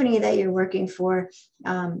company that you're working for,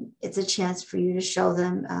 it's a chance for you to show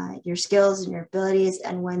them your skills and your abilities.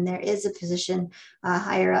 And when there is a position, a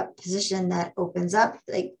higher up position that opens up,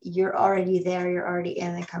 like, you're already there, you're already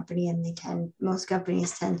in the company, and most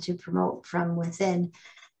companies tend to promote from within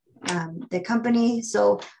the company.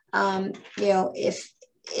 So, you know,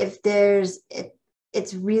 if there's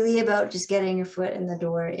it's really about just getting your foot in the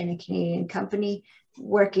door in a Canadian company,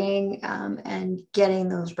 working and getting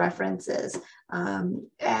those references.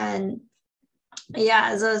 And yeah,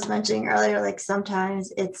 as I was mentioning earlier, like,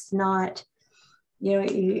 sometimes it's not, you know,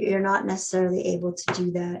 you're not necessarily able to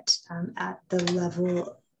do that at the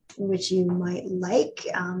level which you might like,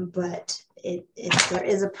 but there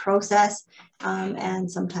is a process, and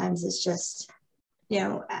sometimes it's just, you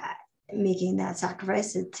know, making that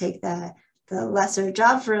sacrifice to take the lesser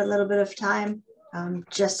job for a little bit of time,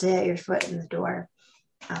 just to get your foot in the door.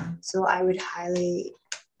 So I would highly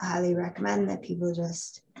recommend that people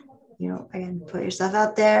just, you know, again, put yourself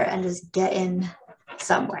out there and just get in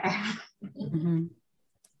somewhere. Mm-hmm.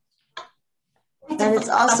 And it's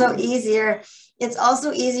also easier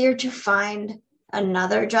to find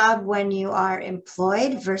another job when you are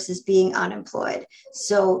employed versus being unemployed.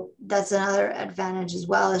 So that's another advantage as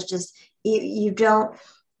well, is just you don't,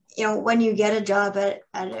 you know, when you get a job at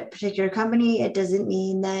a particular company, it doesn't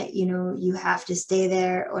mean that, you know, you have to stay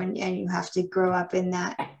there and you have to grow up in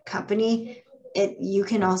that company. You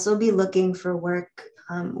can also be looking for work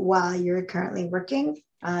while you're currently working.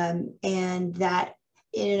 And that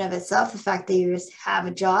in and of itself, the fact that you just have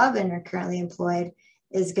a job and are currently employed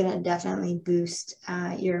is going to definitely boost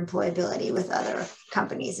your employability with other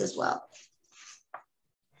companies as well.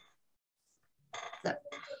 So.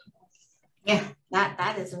 Yeah,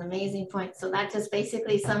 that is an amazing point. So that just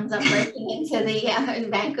basically sums up breaking into the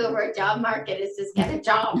Vancouver job market, is just get a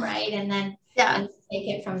job, right? And then and take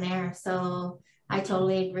it from there. So I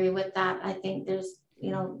totally agree with that. I think there's,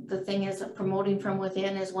 you know, the thing is, promoting from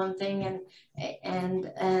within is one thing,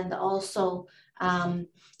 and also,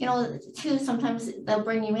 you know, too, sometimes they'll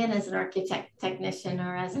bring you in as an architect technician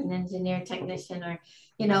or as an engineer technician, or,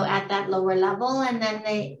 you know, at that lower level, and then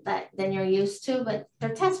then you're used to, but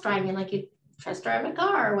they're test driving, like you test drive a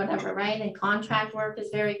car or whatever, right? And contract work is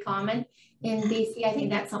very common in BC. I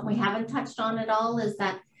think that's something we haven't touched on at all, is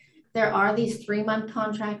that there are these 3-month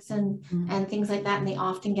contracts and things like that, and they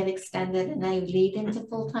often get extended and they lead into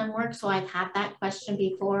full-time work. So I've had that question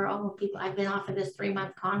before. Oh, people, I've been offered this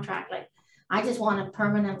 3-month contract. Like, I just want a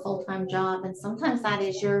permanent full-time job. And sometimes that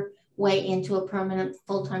is your way into a permanent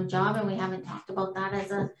full-time job. And we haven't talked about that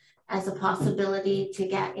as a possibility to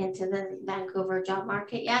get into the Vancouver job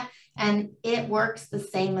market yet. And it works the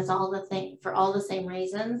same as all the things, for all the same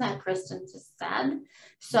reasons that Kristen just said.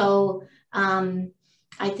 So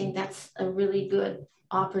I think that's a really good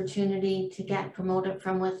opportunity to get promoted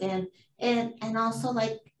from within. And also,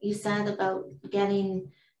 like you said about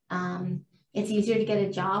getting, it's easier to get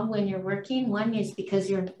a job when you're working. One is because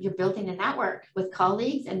you're building a network with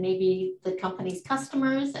colleagues and maybe the company's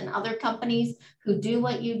customers and other companies who do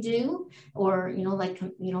what you do, or, you know, like,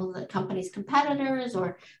 you know, the company's competitors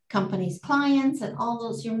or company's clients and all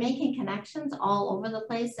those. You're making connections all over the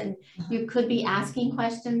place, and you could be asking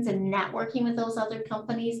questions and networking with those other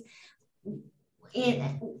companies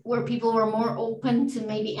where people were more open to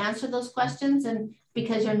maybe answer those questions, and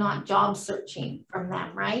because you're not job searching from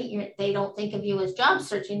them, right? They don't think of you as job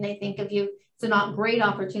searching. They think of you, it's a not great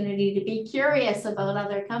opportunity to be curious about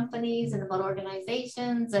other companies and about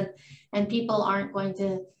organizations, and people are going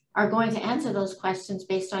to answer those questions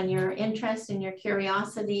based on your interest and your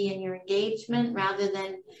curiosity and your engagement, rather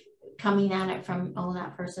than coming at it from, oh,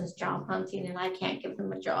 that person's job hunting and I can't give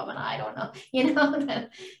them a job and I don't know, you know.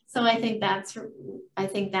 So I think that's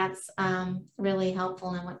really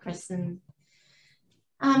helpful in what Kristen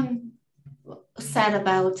said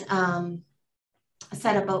about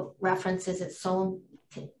references. It's so,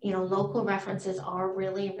 you know, local references are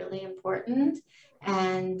really, really important,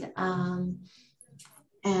 and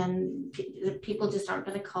people just aren't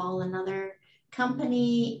going to call another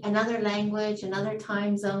company, another language, another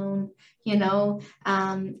time zone, you know,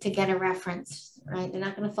 to get a reference, right? They're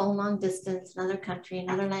not going to phone long distance, another country,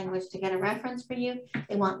 another language to get a reference for you.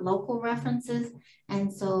 They want local references.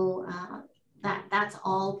 And so that's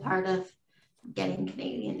all part of getting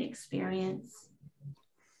Canadian experience.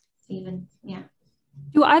 Even, yeah.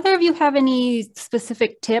 Do either of you have any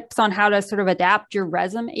specific tips on how to sort of adapt your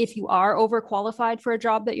resume if you are overqualified for a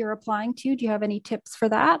job that you're applying to? Do you have any tips for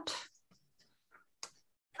that?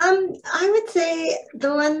 I would say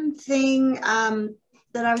the one thing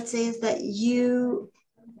that I would say is that you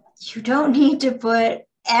don't need to put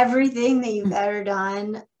everything that you've ever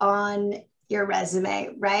done on your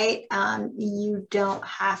resume, right? You don't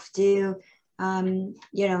have to, you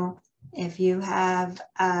know, if you have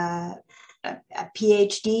a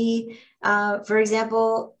PhD, for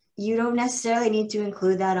example, you don't necessarily need to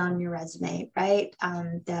include that on your resume, right?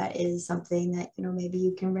 That is something that, you know, maybe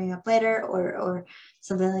you can bring up later or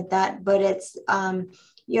something like that. But it's,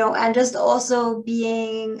 you know, and just also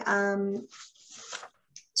being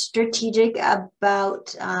strategic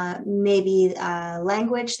about maybe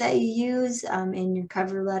language that you use in your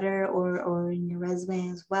cover letter or in your resume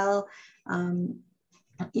as well.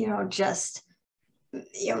 You know, just,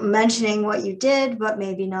 you know, mentioning what you did, but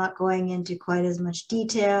maybe not going into quite as much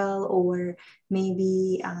detail, or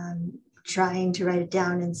maybe trying to write it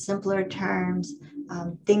down in simpler terms.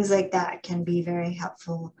 Things like that can be very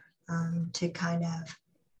helpful to kind of,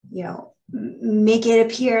 you know, make it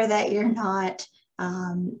appear that you're not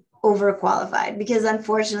overqualified, because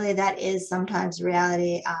unfortunately that is sometimes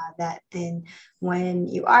reality, that then when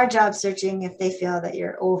you are job searching, if they feel that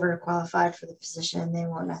you're overqualified for the position, they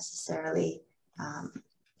won't necessarily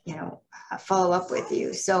you know, follow up with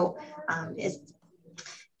you. So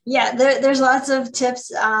yeah, there's lots of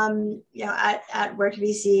tips. You know, at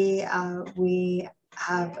WorkBC, we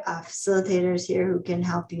have facilitators here who can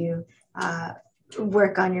help you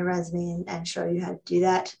work on your resume and show you how to do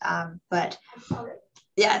that. But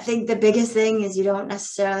yeah, I think the biggest thing is you don't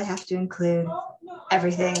necessarily have to include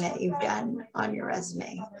everything that you've done on your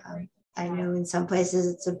resume. I know in some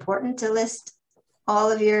places it's important to list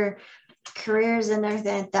all of your careers and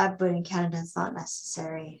everything like that, but in Canada it's not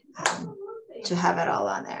necessary to have it all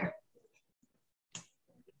on there.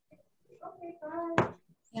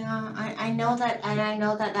 Yeah, I know that, and I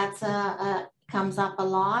know that that's comes up a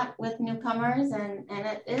lot with newcomers, and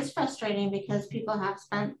it is frustrating because people have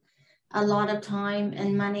spent a lot of time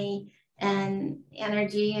and money and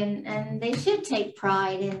energy, and they should take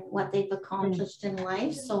pride in what they've accomplished in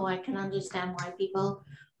life. So I can understand why people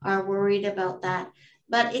are worried about that.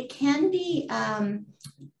 But it can be, from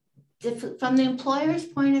the employer's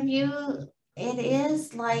point of view, it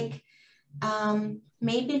is like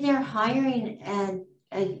maybe they're hiring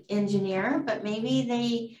an engineer, but maybe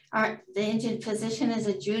the engine position is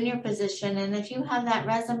a junior position. And if you have that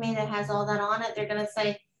resume that has all that on it, they're going to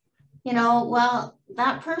say, you know, well,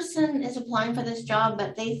 that person is applying for this job,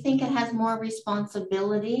 but they think it has more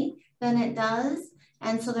responsibility than it does.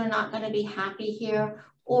 And so they're not going to be happy here,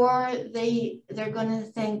 or they're going to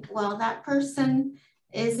think, well, that person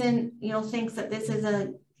isn't, you know, thinks that this is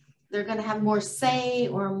they're going to have more say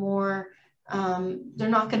or more, they're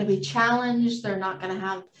not going to be challenged. They're not going to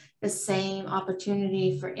have the same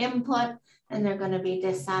opportunity for input, and they're going to be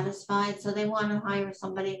dissatisfied. So they want to hire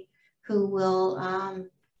somebody who will,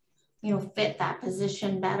 you know, fit that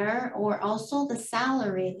position better, or also the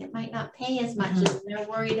salary. It might not pay as much as they're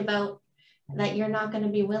worried about that you're not going to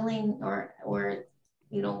be willing, or,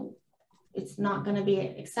 you know, it's not going to be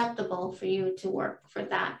acceptable for you to work for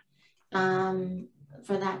that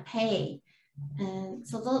pay. And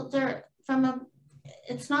so they're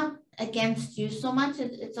it's not against you so much.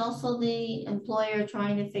 It's also the employer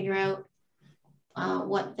trying to figure out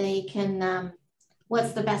what they can,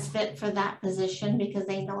 what's the best fit for that position, because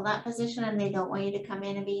they know that position and they don't want you to come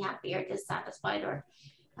in and be happy or dissatisfied, or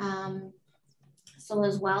so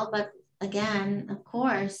as well. But again, of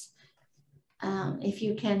course, if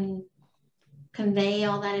you can convey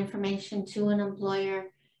all that information to an employer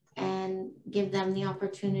and give them the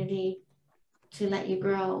opportunity to let you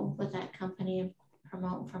grow with that company and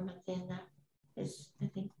promote from within, that is, I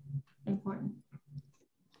think, important.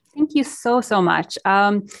 Thank you so much.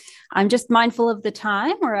 I'm just mindful of the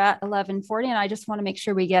time. We're at 11:40, and I just want to make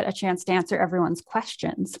sure we get a chance to answer everyone's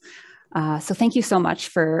questions. So thank you so much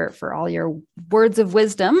for all your words of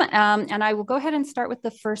wisdom. And I will go ahead and start with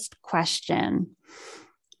the first question.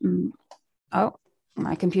 Oh,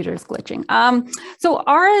 my computer is glitching. So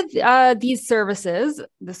are these services,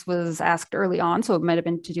 this was asked early on, so it might have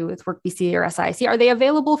been to do with WorkBC or SIC, are they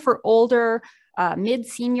available for older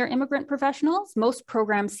mid-senior immigrant professionals? Most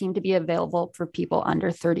programs seem to be available for people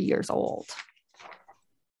under 30 years old.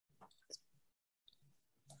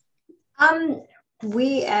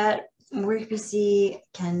 We at WorkBC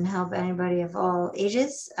can help anybody of all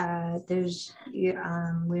ages. We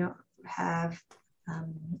don't have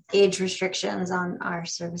age restrictions on our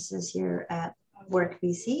services here at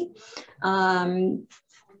WorkBC.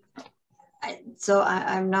 So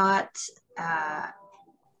I'm not,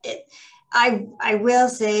 I will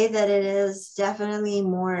say that it is definitely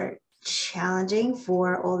more challenging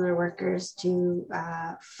for older workers to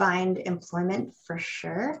find employment, for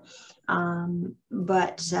sure.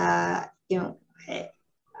 But you know,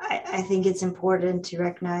 I think it's important to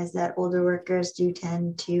recognize that older workers do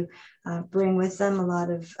tend to bring with them a lot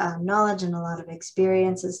of knowledge and a lot of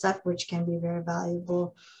experience and stuff, which can be very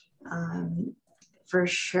valuable. For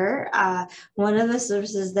sure. One of the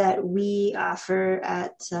services that we offer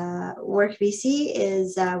at WorkBC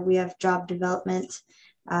is we have job development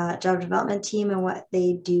team, and what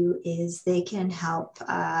they do is they can help,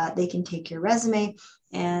 they can take your resume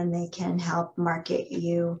and they can help market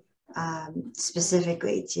you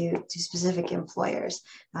specifically to specific employers.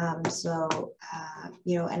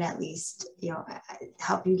 You know, and at least, you know,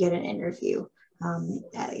 help you get an interview.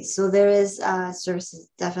 At least. So there is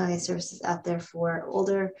definitely services out there for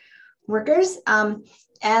older workers.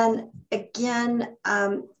 And again,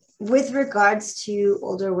 with regards to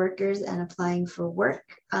older workers and applying for work,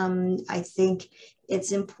 I think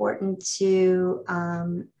it's important to,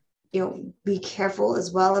 you know, be careful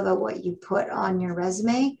as well about what you put on your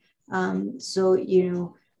resume. So, you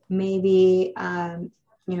know, maybe,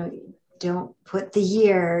 you know, don't put the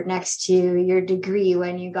year next to your degree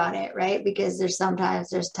when you got it, right? Because there's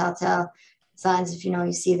telltale signs. If, you know,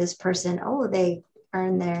 you see this person, oh, they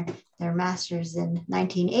earned their master's in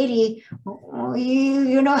 1980, well,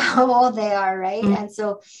 you know how old they are, right? Mm-hmm. And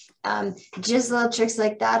so just little tricks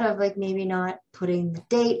like that of like maybe not putting the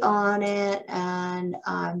date on it, and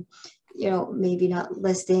you know, maybe not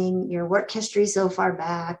listing your work history so far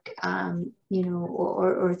back, you know,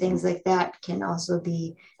 or things like that can also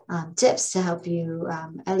be tips to help you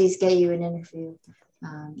at least get you an interview,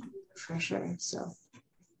 for sure. So,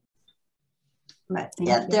 but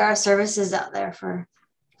yeah, there are services out there for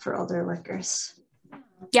older workers.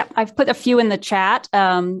 Yeah, I've put a few in the chat.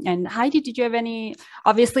 And Heidi, did you have any?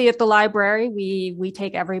 Obviously, at the library, we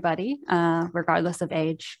take everybody, regardless of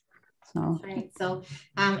age. So. Right. So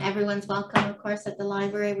everyone's welcome, of course, at the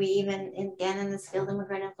library. We even, again, in the Skilled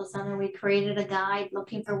Immigrant Info Center, we created a guide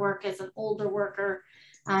looking for work as an older worker.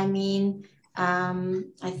 I mean,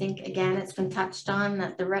 I think, again, it's been touched on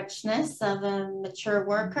that the richness of a mature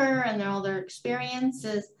worker and all their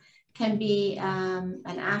experiences can be an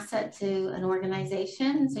asset to an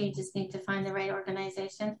organization. So you just need to find the right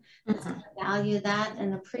organization that's going to value that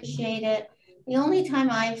and appreciate it. The only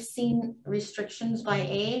time I've seen restrictions by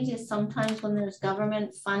age is sometimes when there's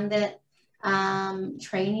government funded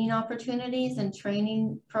training opportunities and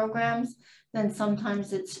training programs, then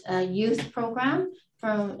sometimes it's a youth program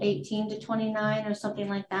from 18 to 29 or something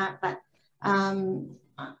like that. But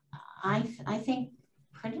I think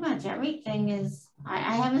pretty much everything is,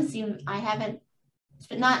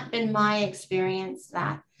 it's not been my experience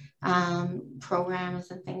that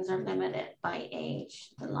programs and things are limited by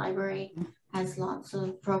age. The library has lots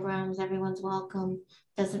of programs. Everyone's welcome.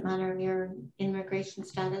 Doesn't matter your immigration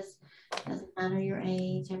status. Doesn't matter your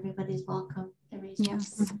age. Everybody's welcome.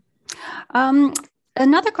 Yes.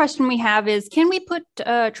 Another question we have is, can we put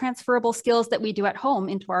transferable skills that we do at home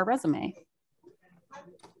into our resume?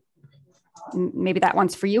 Maybe that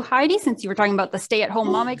one's for you, Heidi, since you were talking about the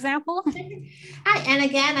stay-at-home mom example. And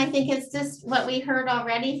again, I think it's just what we heard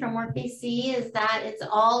already from WorkBC is that it's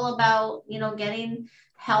all about, you know, getting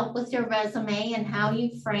help with your resume and how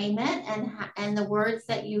you frame it and the words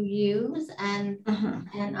that you use. And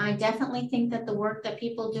I definitely think that the work that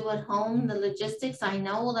people do at home, the logistics, I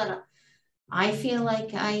know that I feel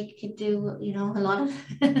like I could do, you know, a lot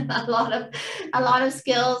of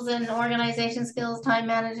skills and organization skills, time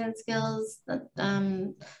management skills,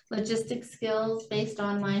 logistics skills based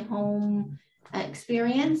on my home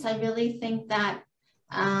experience. I really think that,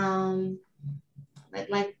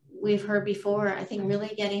 like we've heard before, I think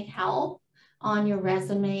really getting help on your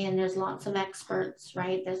resume, and there's lots of experts,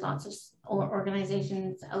 right? There's lots of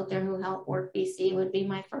organizations out there who help. WorkBC would be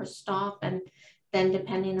my first stop, and then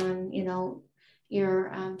depending on, you know,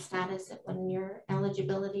 your status and your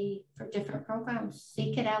eligibility for different programs,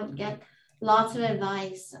 seek it out, get lots of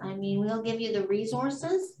advice. I mean, we'll give you the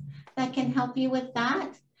resources that can help you with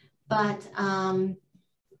that, but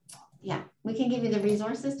yeah, we can give you the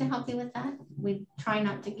resources to help you with that. We try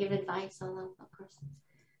not to give advice, although of course.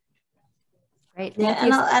 Great. Yeah,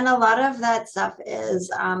 and a lot of that stuff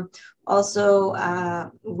is also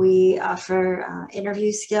we offer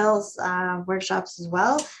interview skills workshops as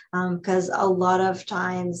well, because a lot of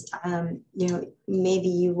times, you know, maybe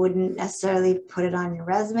you wouldn't necessarily put it on your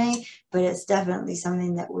resume, but it's definitely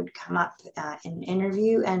something that would come up in an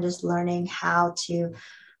interview, and just learning how to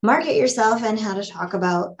market yourself and how to talk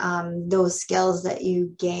about those skills that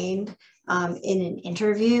you gained in an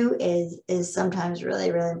interview is sometimes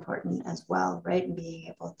really, really important as well, right? And being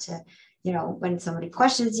able to, you know, when somebody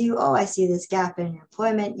questions you, oh, I see this gap in your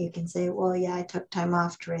employment, you can say, well, yeah, I took time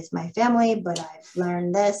off to raise my family, but I've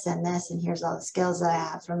learned this, and here's all the skills that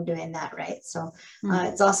I have from doing that, right? So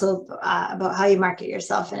it's also about how you market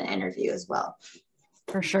yourself in an interview as well.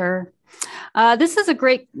 For sure. This is a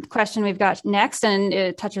great question we've got next, and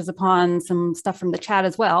it touches upon some stuff from the chat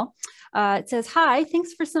as well. It says, hi,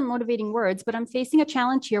 thanks for some motivating words, but I'm facing a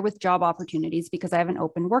challenge here with job opportunities because I have an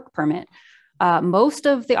open work permit. Most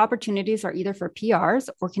of the opportunities are either for PRs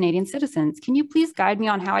or Canadian citizens. Can you please guide me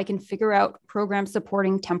on how I can figure out programs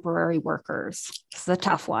supporting temporary workers? This is a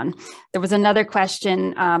tough one. There was another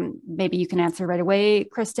question, maybe you can answer right away,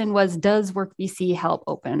 Kristen, was, does WorkBC help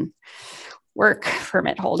open work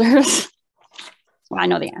permit holders? Well, I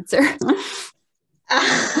know the answer.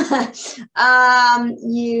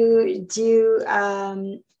 You do.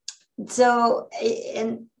 So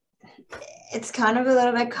it's kind of a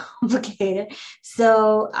little bit complicated.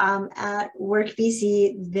 So at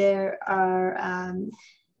WorkBC, there are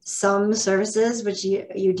some services which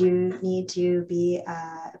you do need to be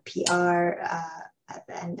a PR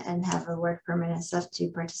and have a work permit and stuff to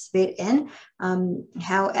participate in.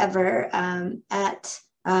 However, at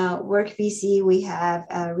WorkBC, we have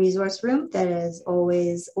a resource room that is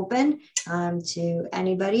always open to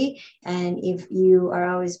anybody, and if you are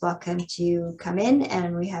always welcome to come in,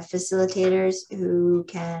 and we have facilitators who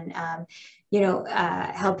can you know,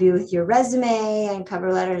 help you with your resume and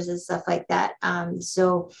cover letters and stuff like that.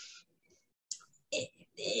 So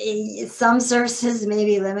some services may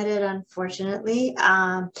be limited, unfortunately.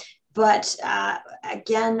 But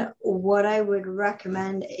again, what I would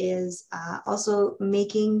recommend is also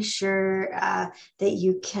making sure that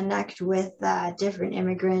you connect with different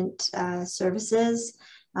immigrant services.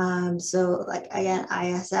 So like, again,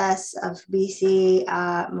 ISS of BC,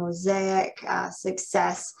 Mosaic,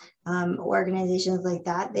 Success, organizations like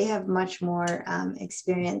that, they have much more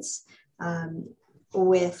experience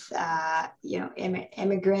with you know,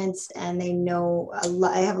 immigrants, and they know a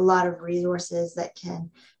lot. They have a lot of resources that can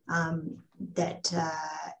that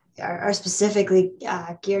are specifically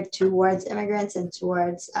geared towards immigrants and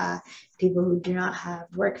towards people who do not have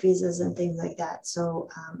work visas and things like that. So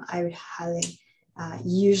I would highly,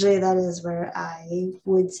 usually that is where I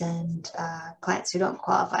would send clients who don't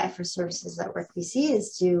qualify for services at WorkBC,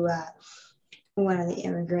 is to one of the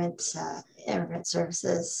immigrant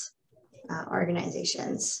services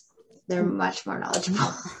organizations. they're much more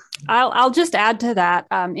knowledgeable. I'll just add to that.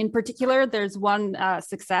 In particular, there's one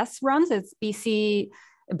Success runs. It's BCSIS,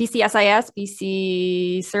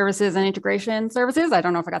 BC Services and Integration Services. I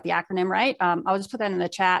don't know if I got the acronym right. I'll just put that in the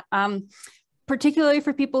chat. Particularly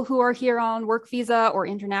for people who are here on work visa or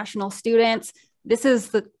international students, this is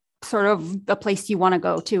the sort of the place you want to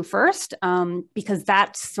go to first, because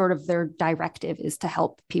that's sort of their directive, is to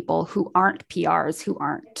help people who aren't PRs, who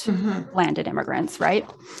aren't landed immigrants, right?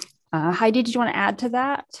 Heidi, did you want to add to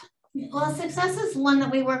that? Well, Success is one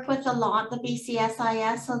that we work with a lot, the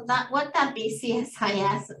BCSIS. So that BCSIS,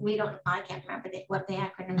 I can't remember what the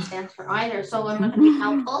acronym stands for either. So I'm not going to be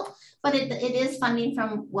helpful, but it is funding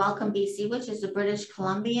from Welcome BC, which is the British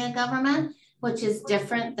Columbia government, which is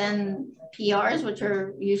different than PRs, which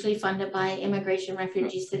are usually funded by Immigration,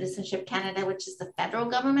 Refugee, Citizenship Canada, which is the federal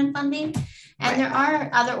government funding. And there are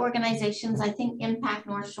other organizations. I think Impact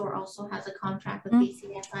North Shore also has a contract with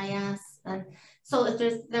BCSIS. And so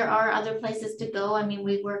if there are other places to go. I mean,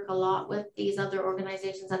 we work a lot with these other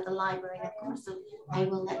organizations at the library, of course. So I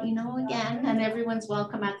will let you know again, and everyone's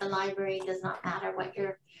welcome at the library. It does not matter what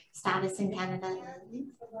your status in Canada is.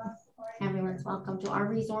 Everyone's welcome to our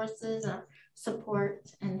resources,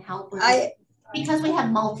 support and help with it. Because we have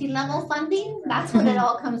multi-level funding, that's what it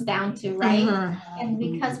all comes down to, right? And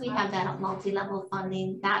because we have that multi-level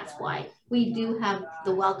funding, that's why we do have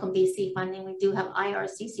the Welcome BC funding, we do have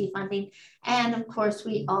IRCC funding, and of course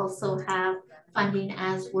we also have funding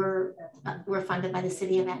as we're funded by the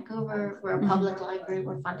City of Vancouver. We're a public library,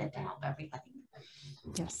 we're funded to help everybody.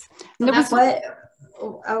 Yes. So that's what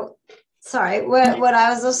sorry, what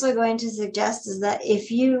I was also going to suggest is that if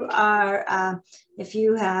you are if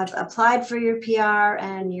you have applied for your PR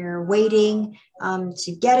and you're waiting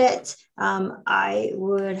to get it, I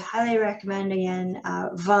would highly recommend, again,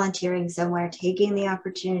 volunteering somewhere, taking the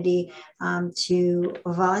opportunity to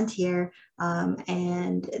volunteer.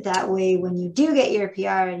 And that way, when you do get your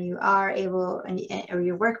PR and you are able, or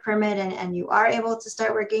your work permit, and you are able to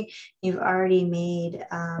start working, you've already made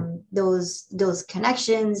those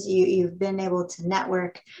connections. You've been able to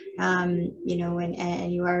network, you know,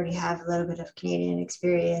 and you already have a little bit of Canadian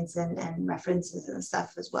experience and references and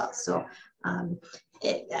stuff as well. So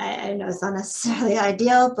I know it's not necessarily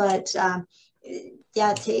ideal, but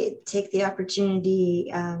yeah, take the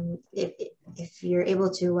opportunity if you're able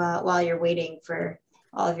to while you're waiting for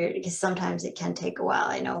all of your, because sometimes it can take a while,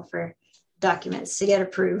 I know, for documents to get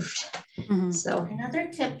approved. So another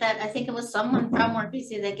tip that I think it was someone from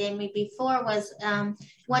WorkBC that gave me before was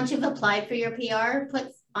once you've applied for your PR,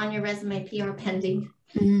 put on your resume PR pending.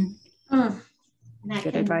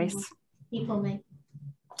 Good advice. People make.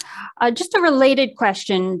 Just a related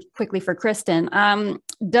question quickly for Kristen.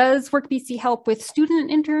 Does WorkBC help with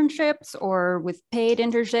student internships or with paid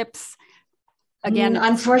internships? Again,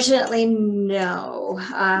 unfortunately, no.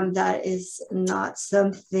 That is not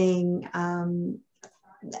something.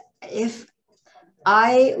 If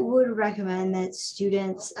I would recommend that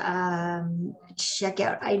students check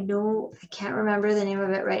out, I can't remember the name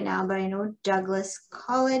of it right now, but I know Douglas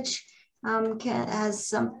College has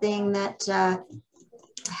something that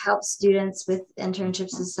help students with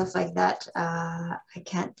internships and stuff like that. I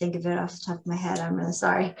can't think of it off the top of my head. I'm really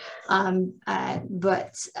sorry.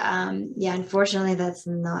 But yeah, unfortunately, that's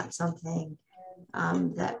not something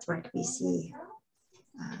that WorkBC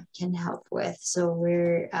can help with. So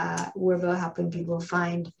we're about helping people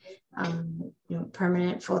find you know,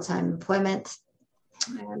 permanent full-time employment.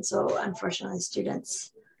 And so unfortunately,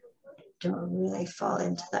 students don't really fall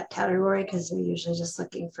into that category because we're usually just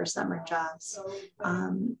looking for summer jobs.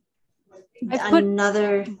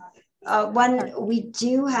 Another one, we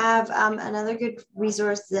do have another good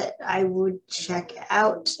resource that I would check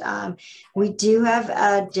out. We do have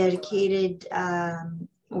a dedicated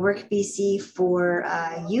WorkBC for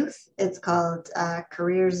youth. It's called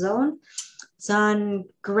Career Zone. It's on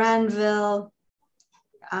Granville.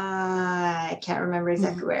 I can't remember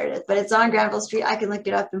exactly where it is, but it's on Granville Street. I can look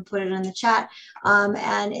it up and put it in the chat.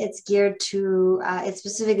 And it's geared to, it's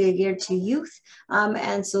specifically geared to youth.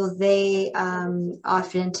 And so they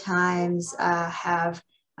oftentimes have,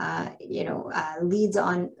 you know, leads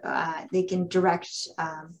on, they can direct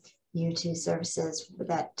you to services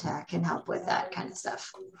that can help with that kind of stuff.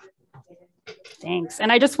 Thanks.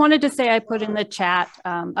 And I just wanted to say I put in the chat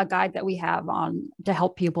a guide that we have on to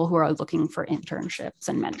help people who are looking for internships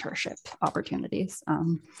and mentorship opportunities.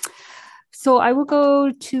 So I will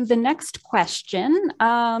go to the next question.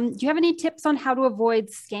 Do you have any tips on how to avoid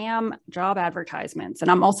scam job advertisements? And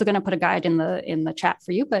I'm also going to put a guide in the chat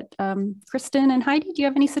for you, but Kristen and Heidi, do you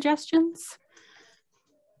have any suggestions?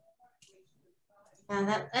 Yeah,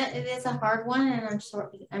 that it is a hard one, and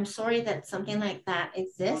I'm sorry that something like that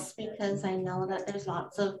exists, because I know that there's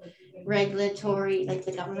lots of regulatory, like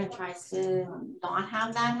the government tries to not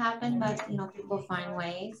have that happen, but you know, people find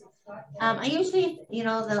ways. I usually, you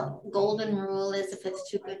know, the golden rule is if it's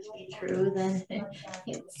too good to be true, then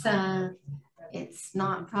it's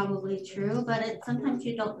not probably true, but sometimes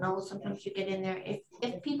you don't know. Sometimes you get in there.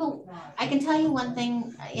 If people, I can tell you one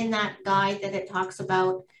thing in that guide that it talks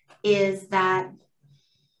about is that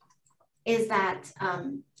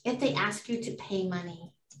if they ask you to pay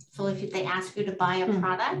money, so if they ask you to buy a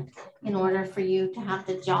product in order for you to have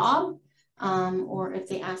the job, or if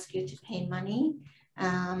they ask you to pay money,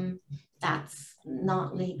 that's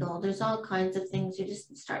not legal. There's all kinds of things. You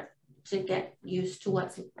just start to get used to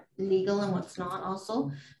what's legal and what's not.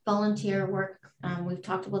 Also, volunteer work, we've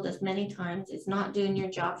talked about this many times, it's not doing your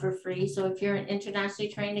job for free. So if you're an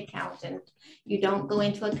internationally trained accountant, you don't go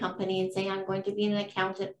into a company and say, I'm going to be an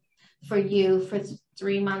accountant for you for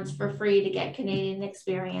 3 months for free to get Canadian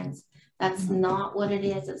experience. That's not what it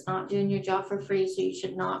is. It's not doing your job for free. So you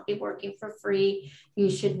should not be working for free. You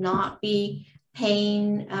should not be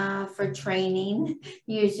paying for training.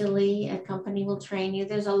 Usually a company will train you.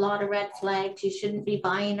 There's a lot of red flags. You shouldn't be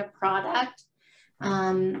buying a product.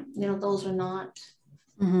 You know, those are not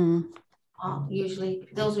usually,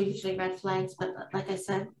 those are usually red flags. But like I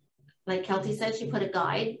said, like Kelty said, she put a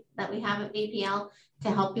guide that we have at BPL to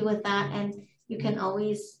help you with that. And you can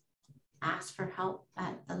always ask for help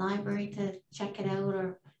at the library to check it out,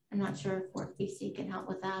 or I'm not sure if WorkBC can help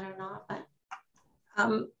with that or not, but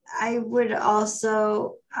I would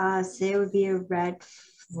also say it would be a red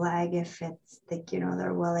flag if it's like, you know,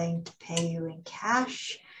 they're willing to pay you in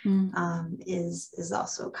cash, is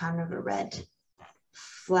also kind of a red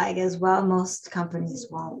flag as well. Most companies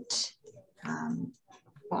won't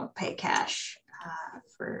pay cash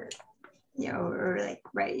for, you know, or like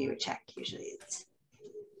write you a check. Usually it's,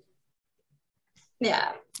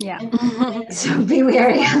 yeah. So be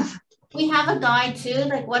wary of. We have a guide too,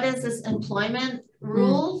 like what is this employment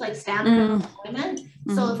rules, like standard employment.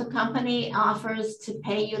 So if a company offers to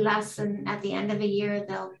pay you less, and at the end of a year,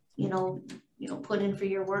 they'll, you know, put in for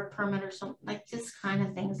your work permit or something, like just kind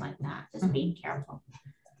of things like that. Just be careful.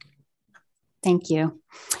 Thank you.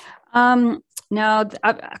 Now,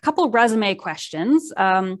 a couple resume questions.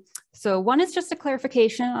 So one is just a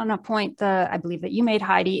clarification on a point that I believe that you made,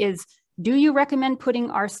 Heidi, is do you recommend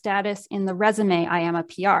putting our status in the resume, I am a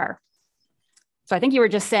PR? So I think you were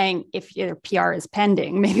just saying if your PR is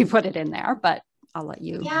pending, maybe put it in there, but I'll let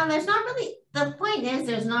you. Yeah, there's not really, the point is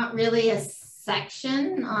there's not really a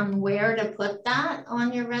section on where to put that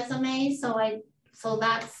on your resume. So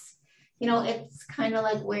that's, you know, it's kind of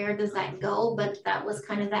like, where does that go? But that was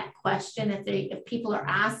kind of that question. If people are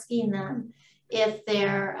asking them, if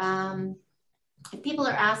people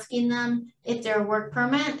are asking them if they're a work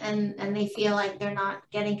permit and they feel like they're not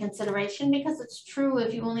getting consideration, because it's true,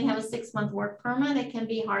 if you only have a 6-month work permit, it can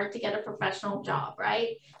be hard to get a professional job,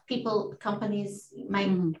 right? Companies might,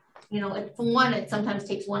 you know, for one, it sometimes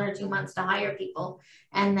takes 1 or 2 months to hire people,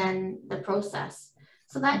 and then the process.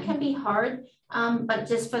 So that can be hard. But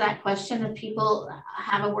just for that question, if people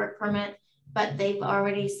have a work permit, but they've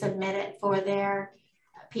already submitted for their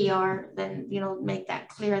PR, then, you know, make that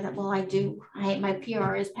clear that, well, my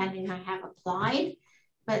PR is pending, I have applied.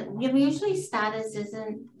 But you know, usually status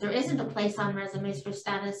there isn't a place on resumes for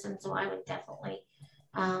status, and so I would definitely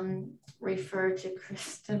refer to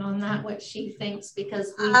Kristen on that, what she thinks,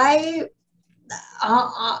 because I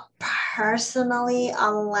personally,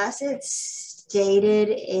 unless it's stated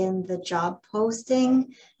in the job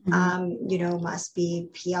posting, you know, must be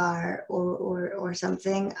PR or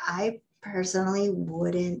something, I personally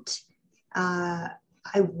wouldn't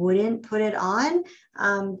put it on,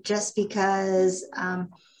 just because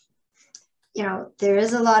you know, there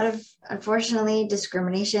is a lot of, unfortunately,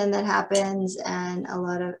 discrimination that happens, and a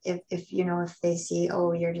lot of, if you know, if they see,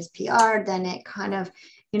 oh, you're just PR, then it kind of,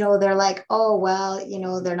 you know, they're like, oh, well, you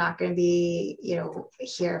know, they're not going to be, you know,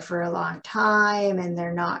 here for a long time, and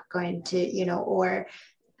they're not going to, you know, or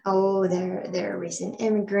oh, they're a recent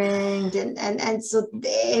immigrant, and so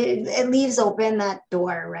it leaves open that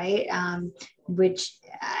door, right? Which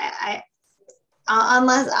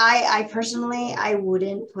unless I personally, I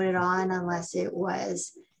wouldn't put it on unless it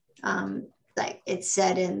was like it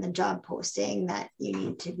said in the job posting that you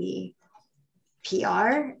need to be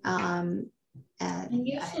PR. And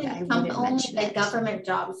usually I only the government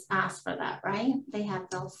jobs ask for that, right? They have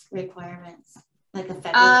those requirements. Like a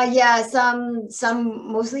federal. Yeah,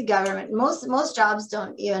 some mostly government. Most jobs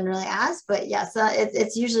don't even really ask, but yes,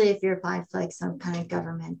 it's usually if you're applying for like some kind of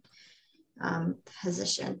government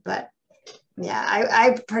position. But Yeah,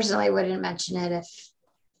 I personally wouldn't mention it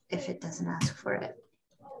if it doesn't ask for it.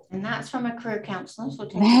 And that's from a career counselor. So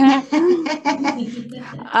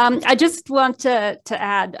I just want to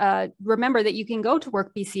add, remember that you can go to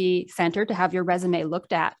WorkBC Center to have your resume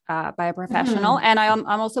looked at by a professional. And I'm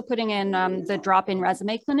also putting in the drop-in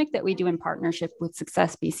resume clinic that we do in partnership with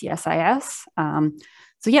Success BCSIS.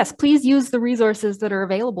 So yes, please use the resources that are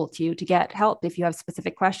available to you to get help if you have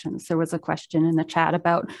specific questions. There was a question in the chat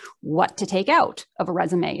about what to take out of a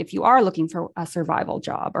resume if you are looking for a survival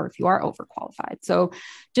job or if you are overqualified. So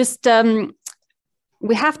just,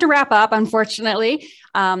 we have to wrap up, unfortunately.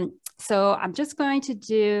 So I'm just going to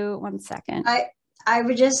do 1 second. I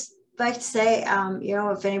would just like to say,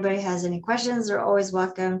 if anybody has any questions, they're always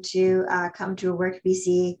welcome to come to a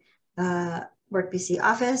WorkBC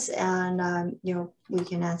office, and we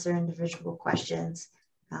can answer individual questions,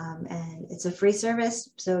 and it's a free service,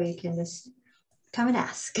 so you can just come and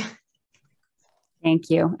ask. Thank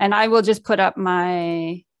you. And I will just put up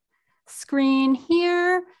my screen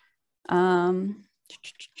here. Can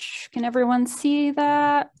everyone see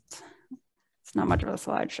that? It's not much of a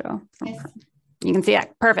slideshow. Yes. You can see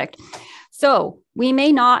it. Perfect. So we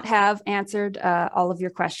may not have answered all of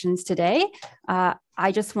your questions today.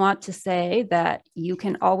 I just want to say that you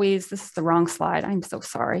can always, this is the wrong slide. I'm so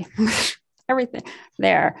sorry. Everything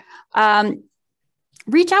there.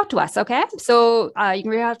 Reach out to us, okay? So you can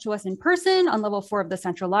reach out to us in person on level 4 of the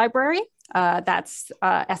Central Library. That's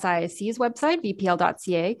SIIC's website,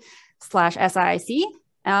 vpl.ca/SIIC.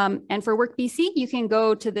 And for WorkBC, you can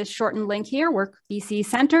go to this shortened link here, WorkBC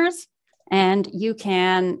Centers, and you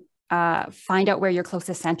can find out where your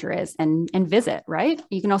closest center is and visit, right?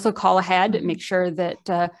 You can also call ahead and make sure that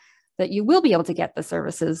that you will be able to get the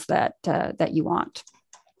services that you want.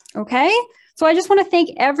 Okay, so I just want to thank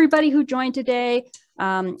everybody who joined today,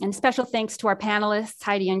 and special thanks to our panelists,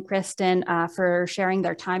 Heidi and Kristen, for sharing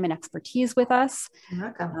their time and expertise with us.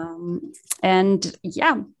 You're welcome. And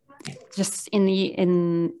yeah, just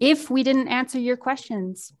if we didn't answer your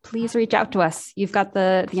questions, please reach out to us. You've got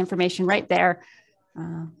the information right there.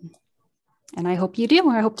 And I hope you do.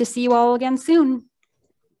 I hope to see you all again soon.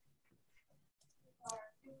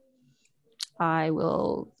 I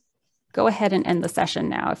will go ahead and end the session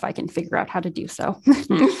now if I can figure out how to do so.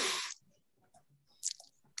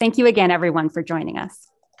 Thank you again, everyone, for joining us.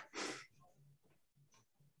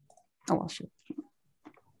 Oh, well, shoot.